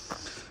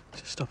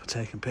 Just stop and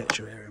take a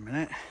picture here a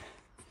minute.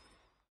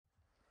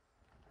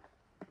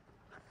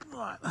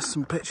 Right, that's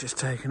some pictures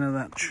taken of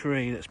that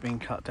tree that's been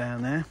cut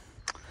down there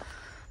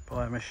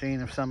by a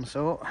machine of some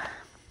sort.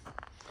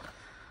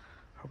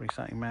 Probably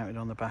something mounted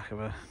on the back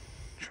of a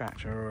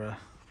tractor or a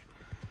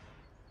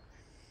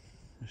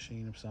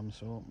machine of some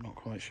sort. Not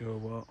quite sure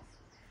what.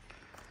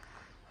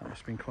 That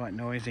must have been quite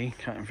noisy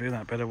cutting through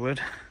that bit of wood.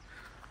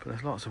 But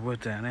there's lots of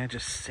wood down there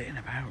just sitting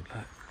about.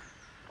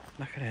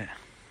 Look at it.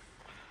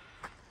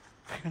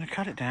 If you're going to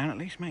cut it down, at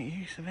least make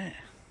use of it.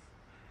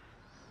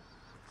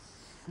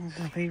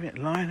 Just leave it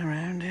lying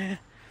around here.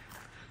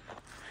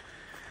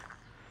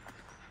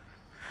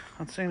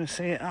 I'd sooner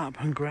see it up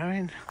and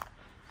growing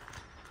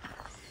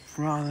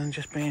rather than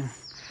just being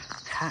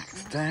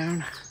hacked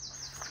down.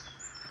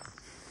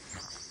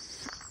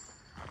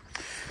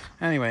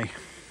 Anyway,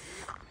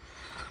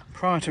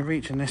 prior to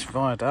reaching this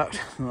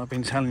viaduct that I've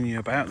been telling you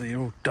about that you're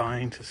all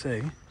dying to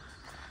see,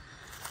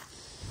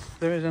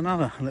 there is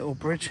another little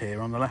bridge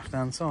here on the left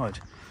hand side.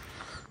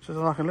 So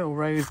it's like a little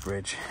road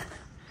bridge.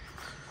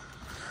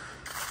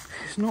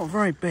 It's not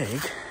very big,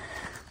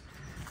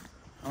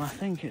 and I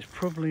think it's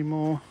probably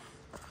more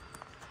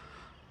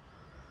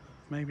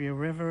maybe a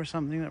river or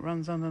something that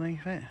runs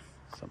underneath it.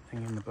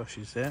 Something in the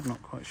bushes there, I'm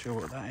not quite sure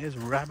what that is. A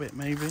rabbit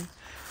maybe.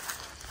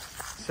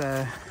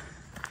 So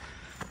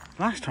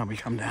last time we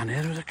come down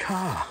here, there was a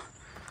car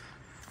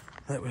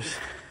that was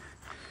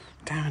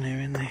down here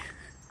in the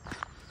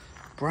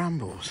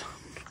brambles.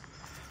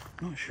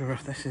 Not sure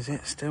if this is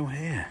it still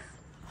here.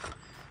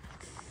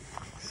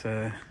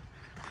 So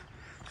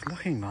it's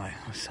looking like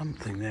there's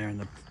something there in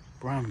the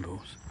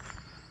brambles.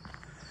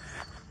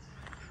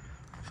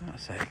 What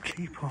does that say?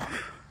 Keep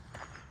off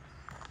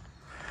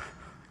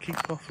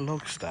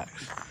log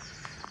stacks.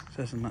 It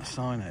says on that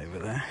sign over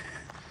there.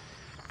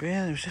 But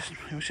yeah, it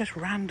was just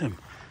random.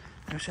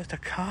 It was just a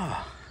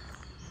car.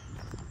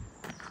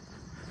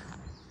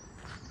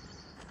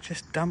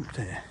 Just dumped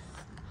here.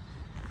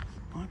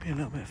 Might be a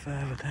little bit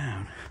further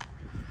down.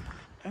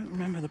 Don't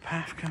remember the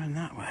path going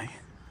that way.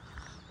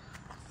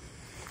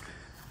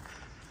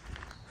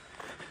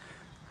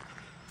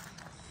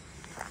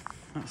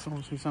 That's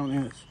obviously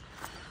something that's...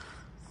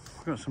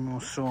 We've got some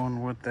more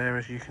sawn wood there,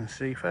 as you can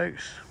see,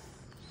 folks.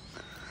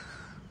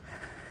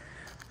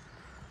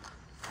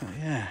 But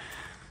yeah.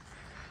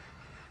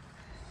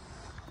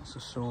 Lots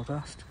of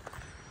sawdust.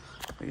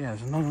 But yeah,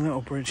 there's another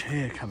little bridge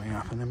here coming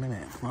up in a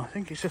minute. Well, I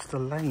think it's just a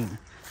lane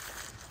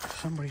to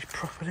somebody's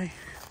property.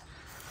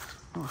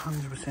 Not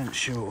 100%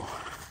 sure.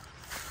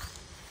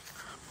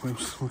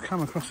 We'll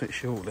come across it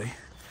shortly.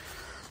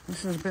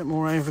 This is a bit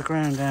more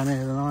overgrown down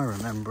here than I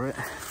remember it.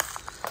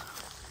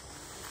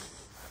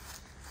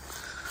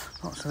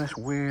 Lots of this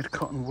weird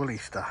cotton woolly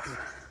stuff.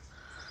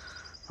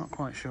 Not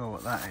quite sure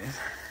what that is.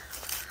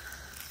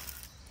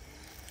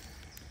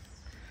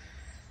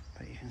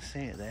 But you can see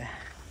it there.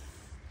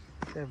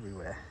 It's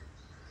everywhere.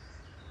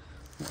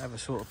 Whatever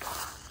sort of...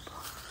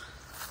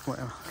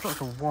 Whatever.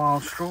 Lots of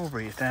wild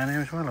strawberries down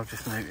here as well, I've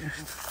just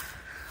noticed.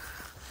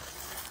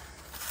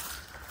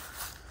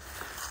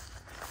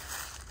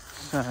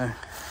 So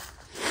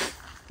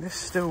this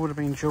still would have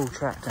been dual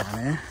track down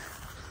here,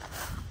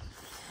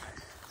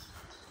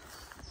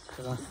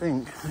 because I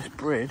think this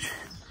bridge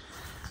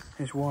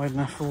is wide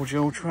enough for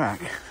dual track.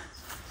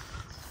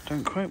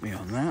 Don't quote me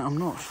on that, I'm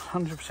not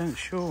 100%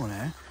 sure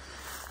now.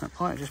 That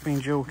might have just been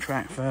dual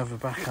track further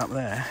back up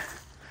there.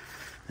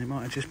 It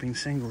might have just been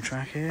single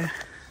track here,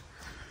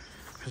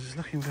 because it's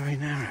looking very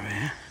narrow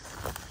here.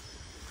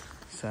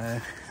 So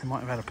they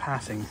might have had a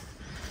passing,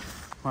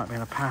 might be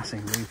in a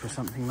passing loop or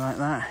something like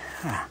that.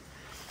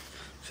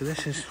 So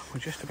this is, we're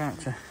just about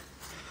to,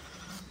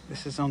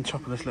 this is on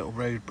top of this little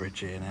road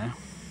bridge here now.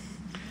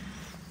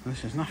 And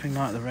this is nothing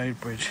like the road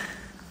bridge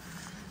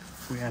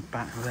we had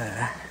back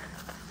there,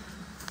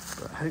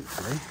 but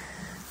hopefully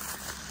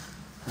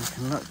we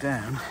can look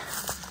down.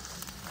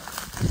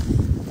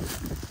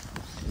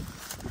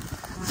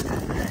 I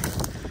don't know.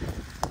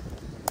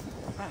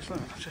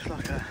 That's just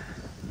like a,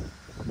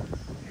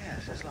 yeah,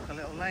 it's just like a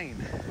little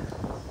lane.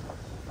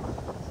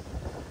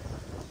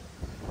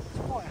 It's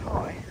quite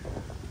high.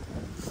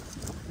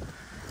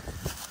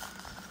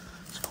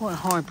 It's quite a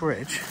high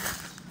bridge.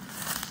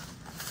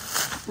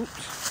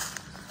 Oops.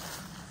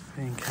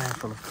 Being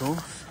careful, of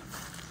course.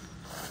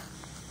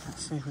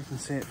 Let's see if we can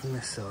see it from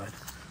this side.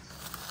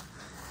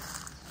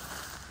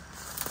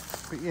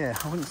 But yeah,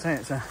 I wouldn't say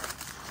it's a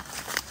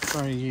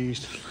very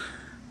used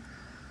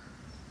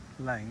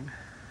lane.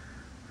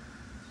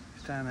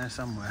 It's down there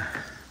somewhere.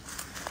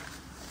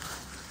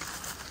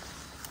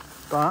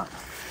 But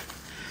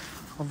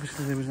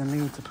obviously there was a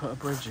need to put a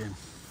bridge in.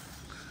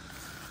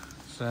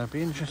 So it'd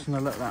be interesting to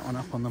look that one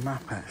up on the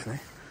map actually.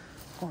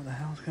 What the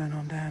hell's going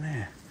on down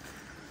here?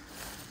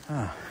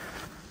 Ah,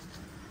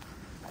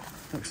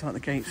 looks like the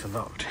gates are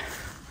locked.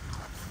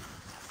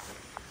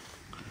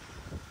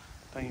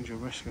 Danger,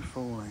 risk of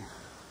falling.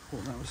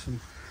 Thought that was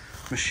some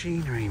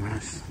machinery when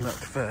I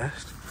looked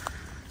first.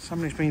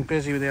 Somebody's been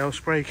busy with the old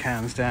spray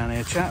cans down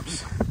here,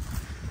 chaps.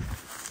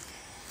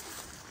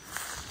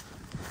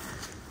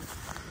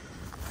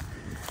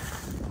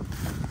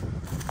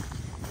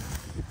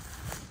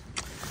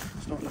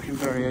 It's not looking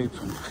very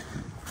open.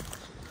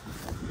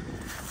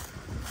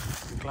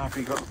 I'm glad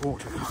we got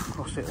walked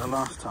across it the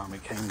last time we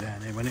came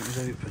down here when it was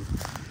open.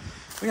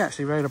 We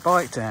actually rode a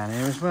bike down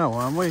here as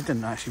well. We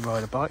didn't actually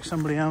ride a bike,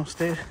 somebody else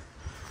did.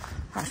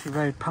 Actually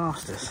rode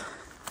past us.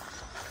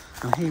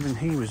 And even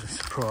he was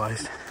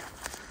surprised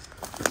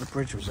that the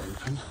bridge was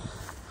open.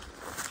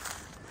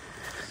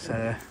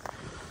 So,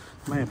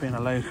 may have been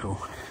a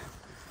local.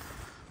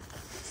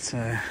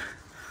 So,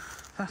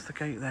 that's the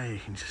gate there, you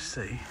can just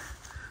see.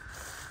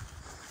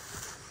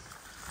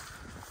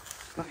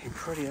 It's looking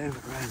pretty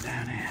overgrown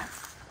down here.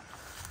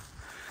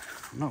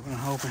 I'm not going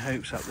to hold my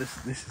hopes up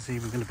this is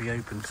even going to be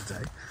open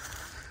today,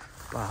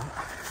 but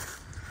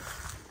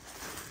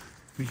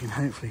we can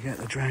hopefully get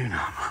the drone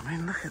up. I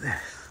mean, look at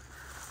this.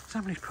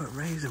 Somebody's put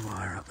razor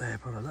wire up there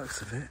by the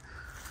looks of it.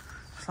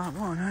 It's like,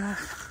 what on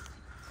earth?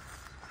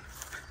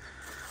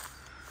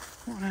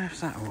 What on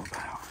earth's that all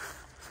about?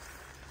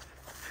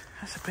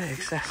 That's a bit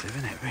excessive,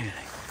 isn't it,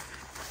 really?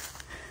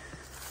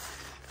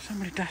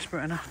 Somebody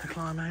desperate enough to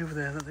climb over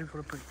there that they've got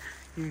to put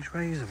huge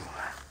razor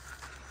wire.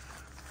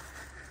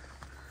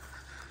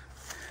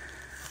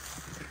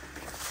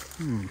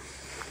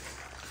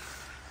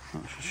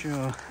 Not so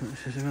sure that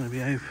this is going to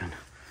be open.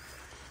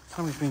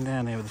 Somebody's been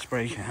down here with the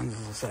spray cans,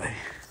 as I say.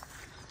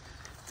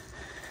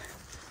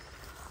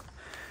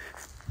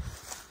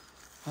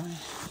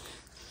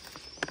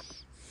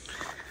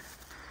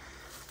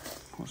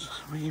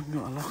 We even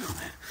got a lock on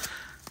it.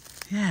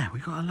 Yeah, we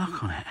got a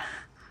lock on it.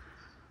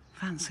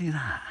 Fancy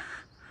that.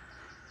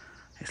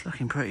 It's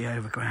looking pretty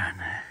overgrown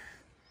there.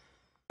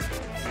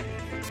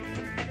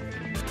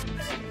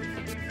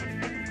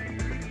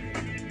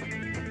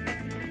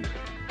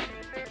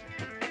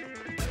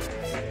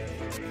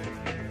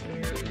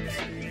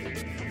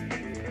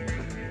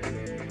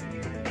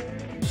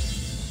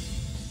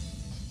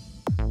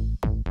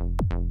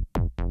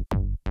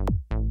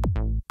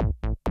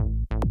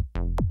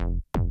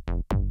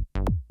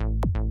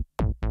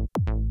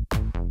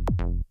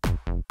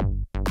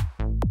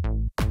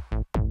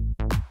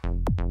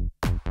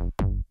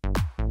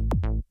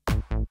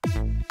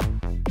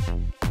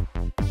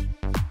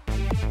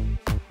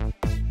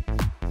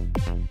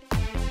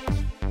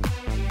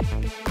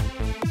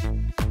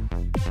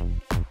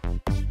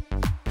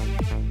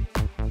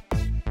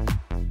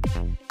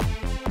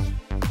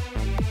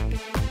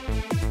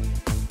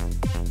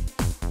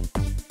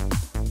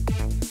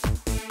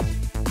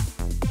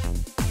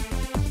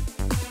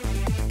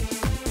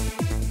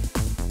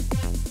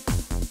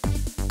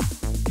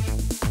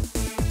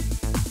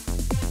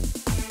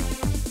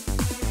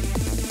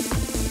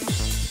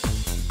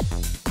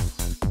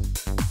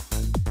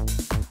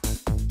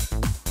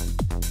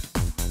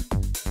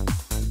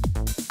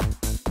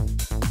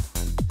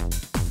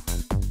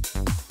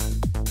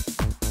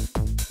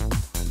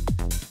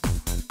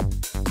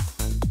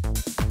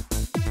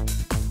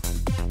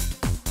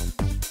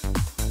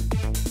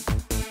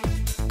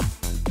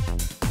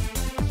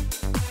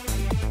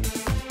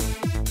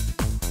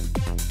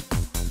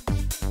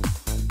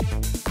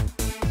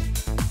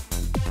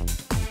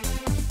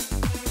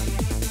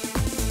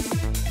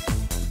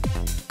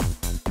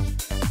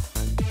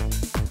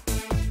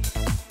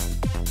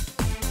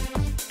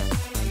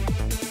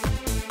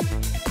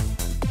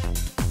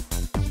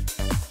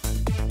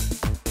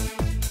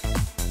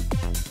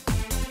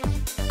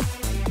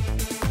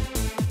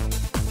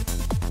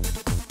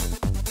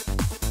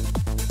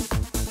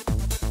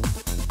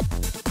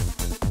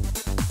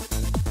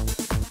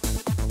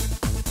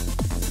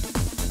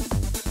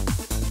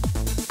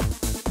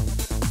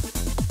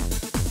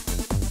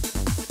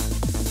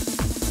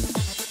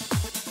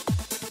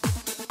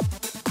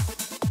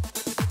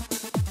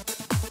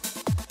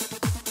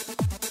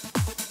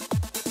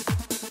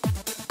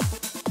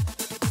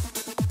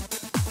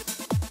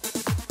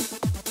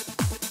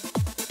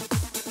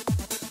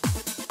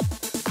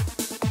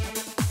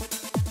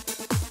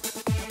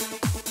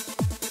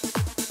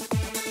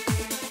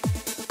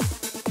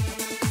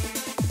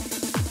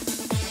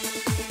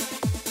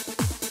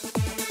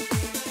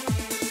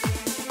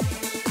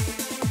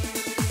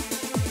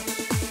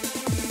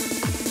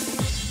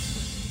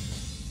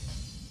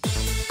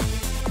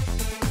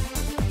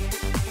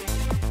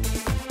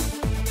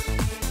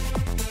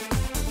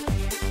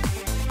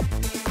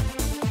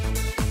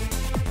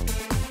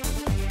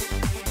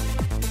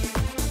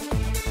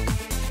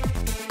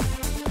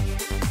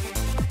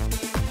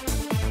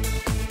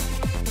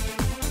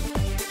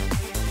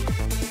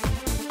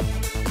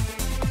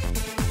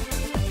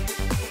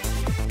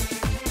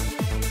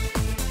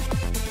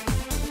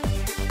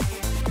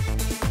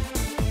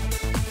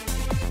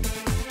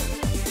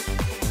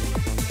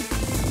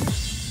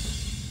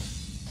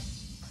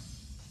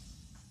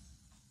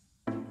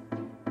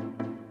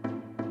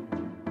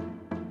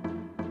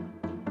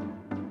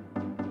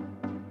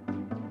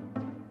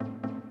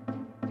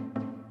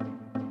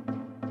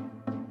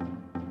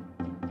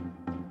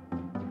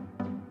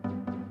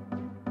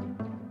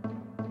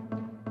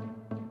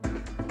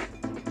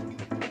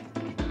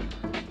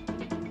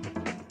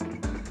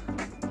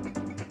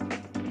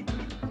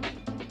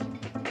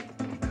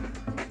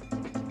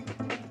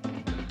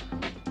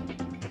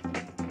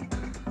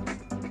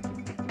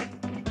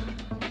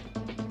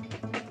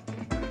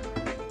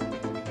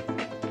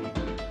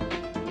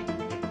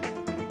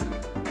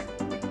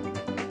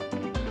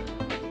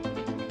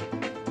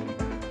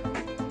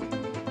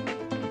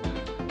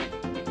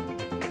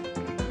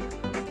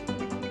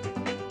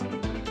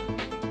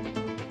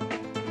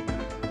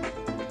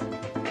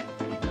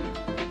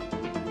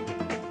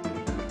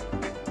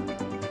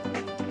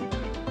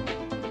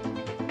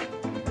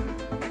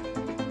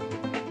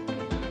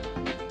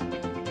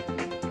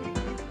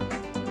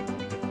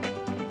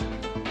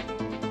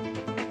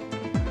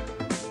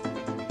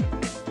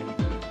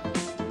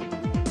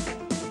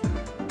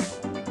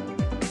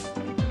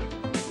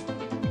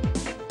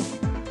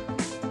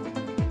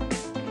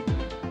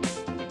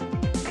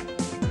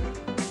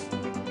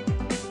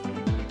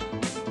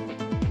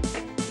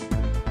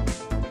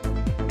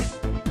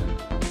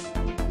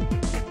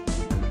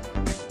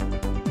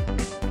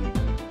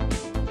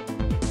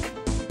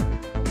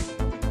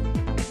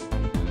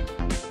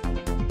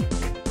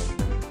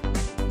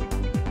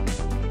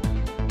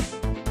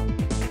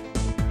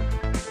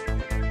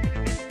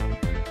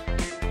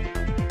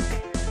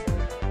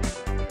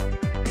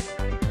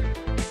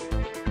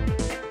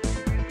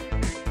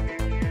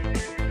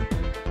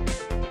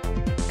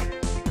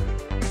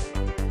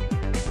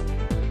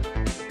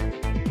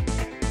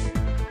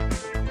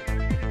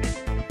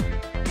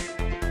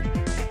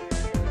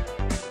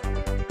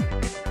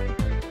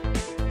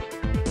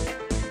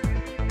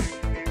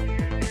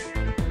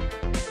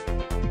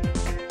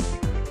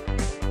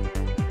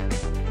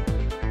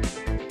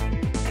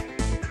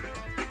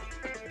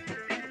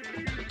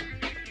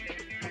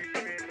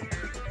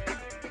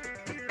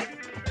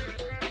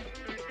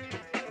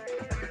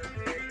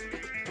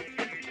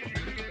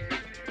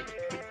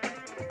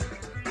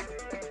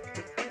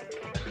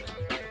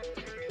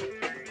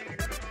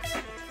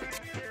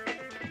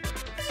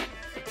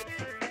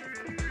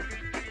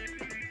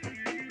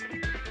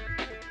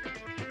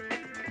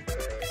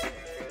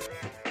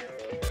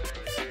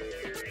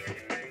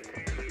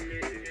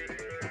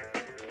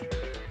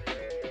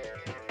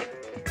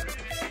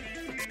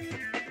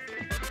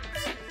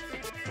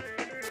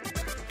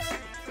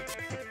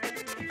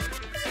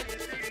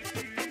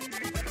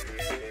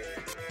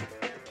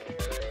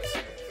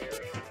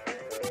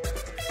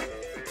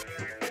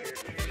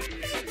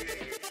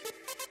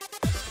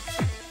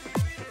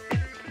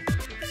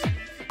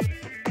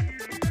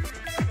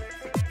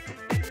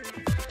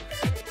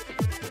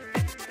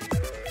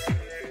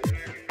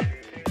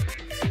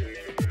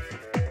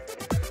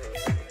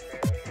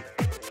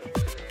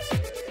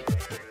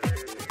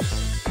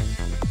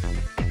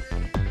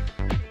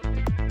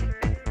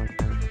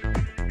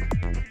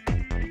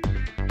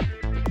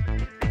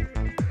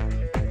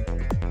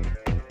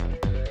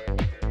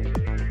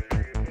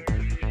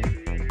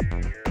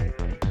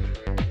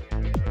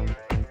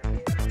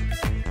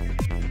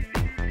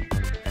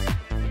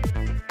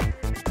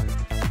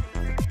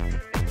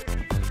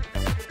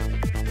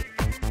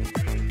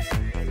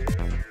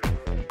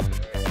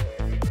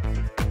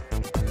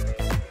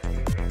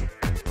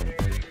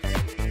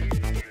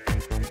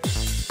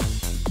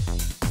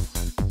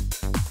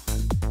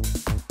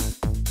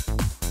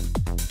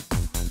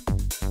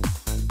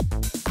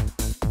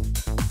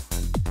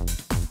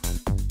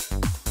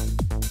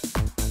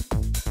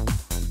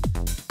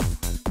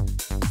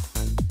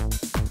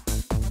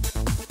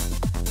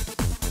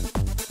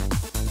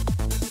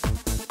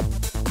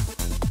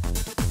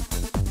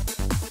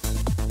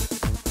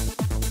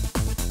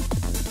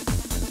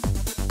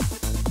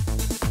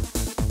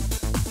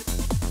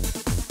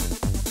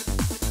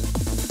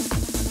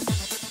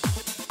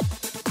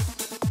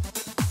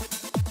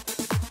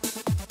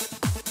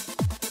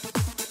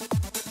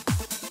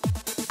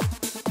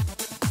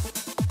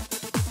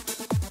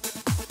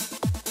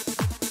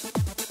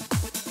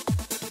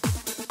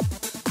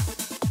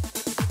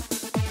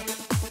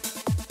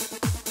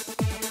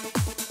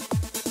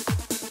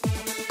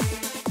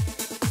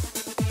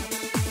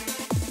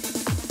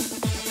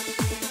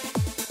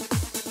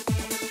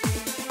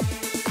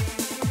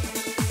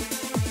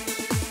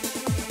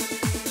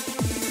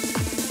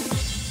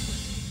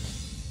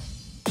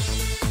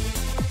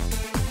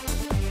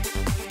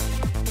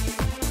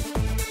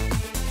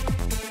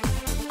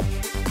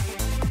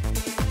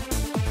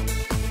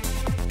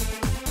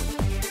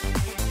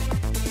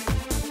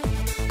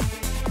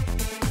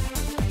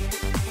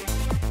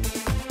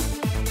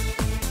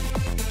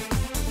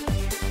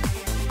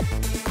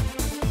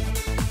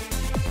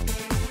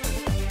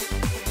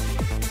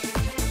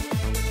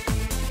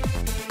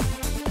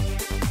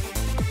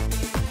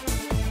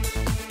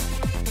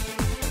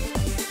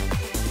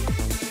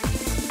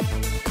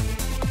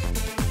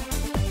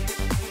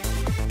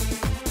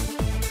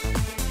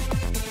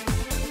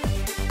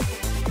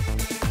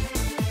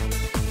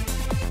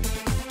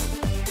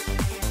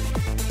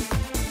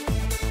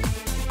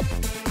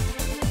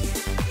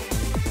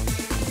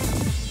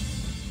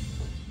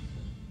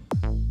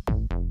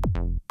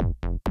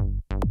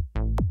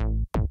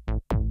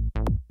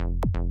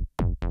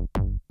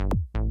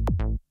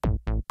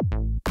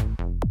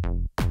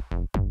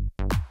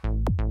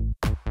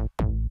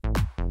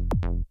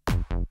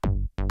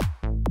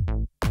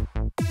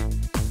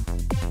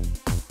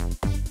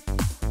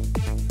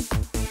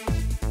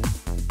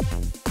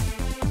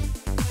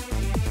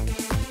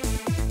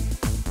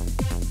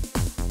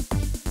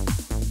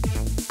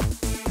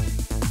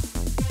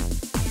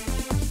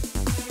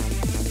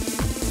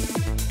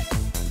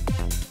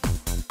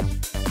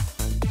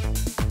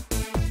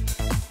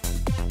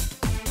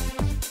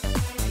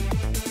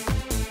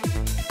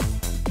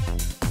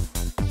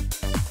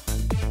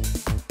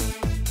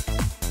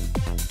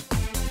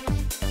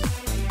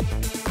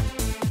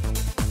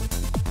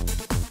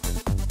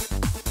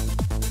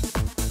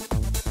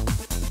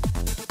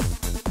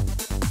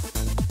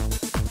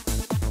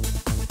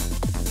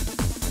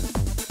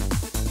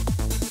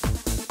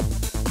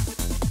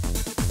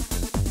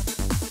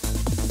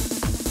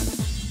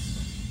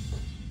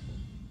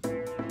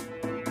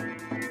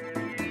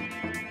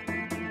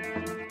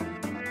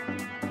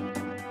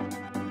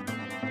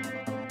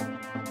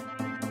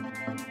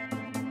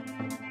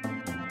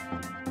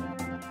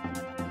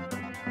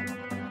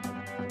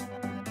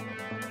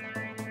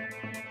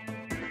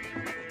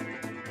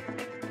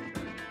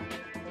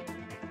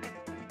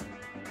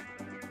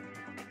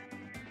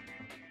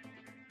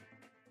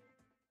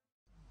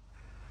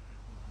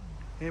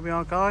 Here we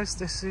are, guys.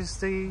 This is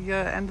the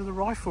end of the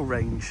rifle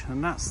range,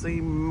 and that's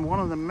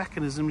one of the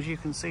mechanisms you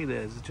can see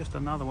there. There's just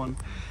another one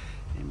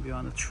in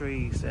behind the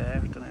trees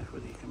there. I don't know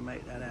whether you can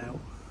make that out.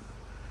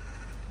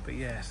 But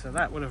yeah, so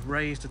that would have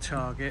raised a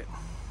target.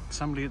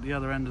 Somebody at the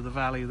other end of the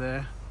valley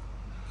there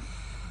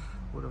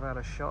would have had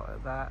a shot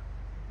at that.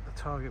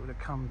 The target would have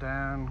come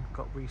down,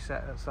 got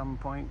reset at some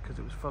point because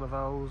it was full of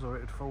holes or it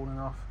had fallen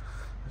off.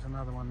 There's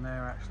another one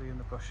there actually in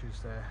the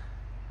bushes there,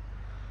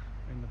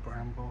 in the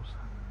brambles.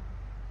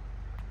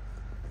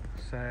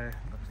 So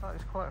looks like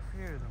there's quite a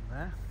few of them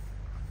there.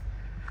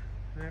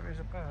 There is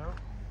about,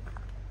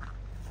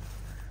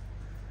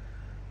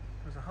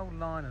 there's a whole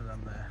line of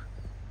them there.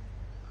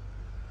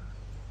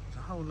 There's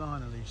a whole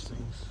line of these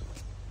things.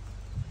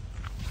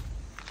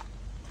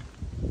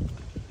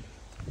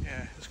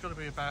 Yeah, there's got to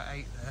be about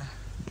 8 there.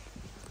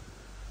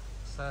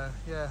 So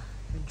yeah,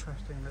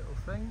 interesting little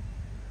thing.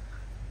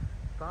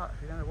 But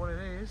if you don't know what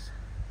it is,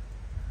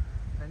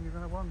 then you're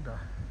going to wonder.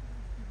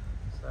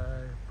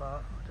 So,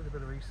 but I did a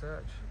bit of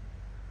research,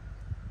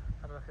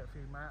 had a look at a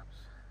few maps.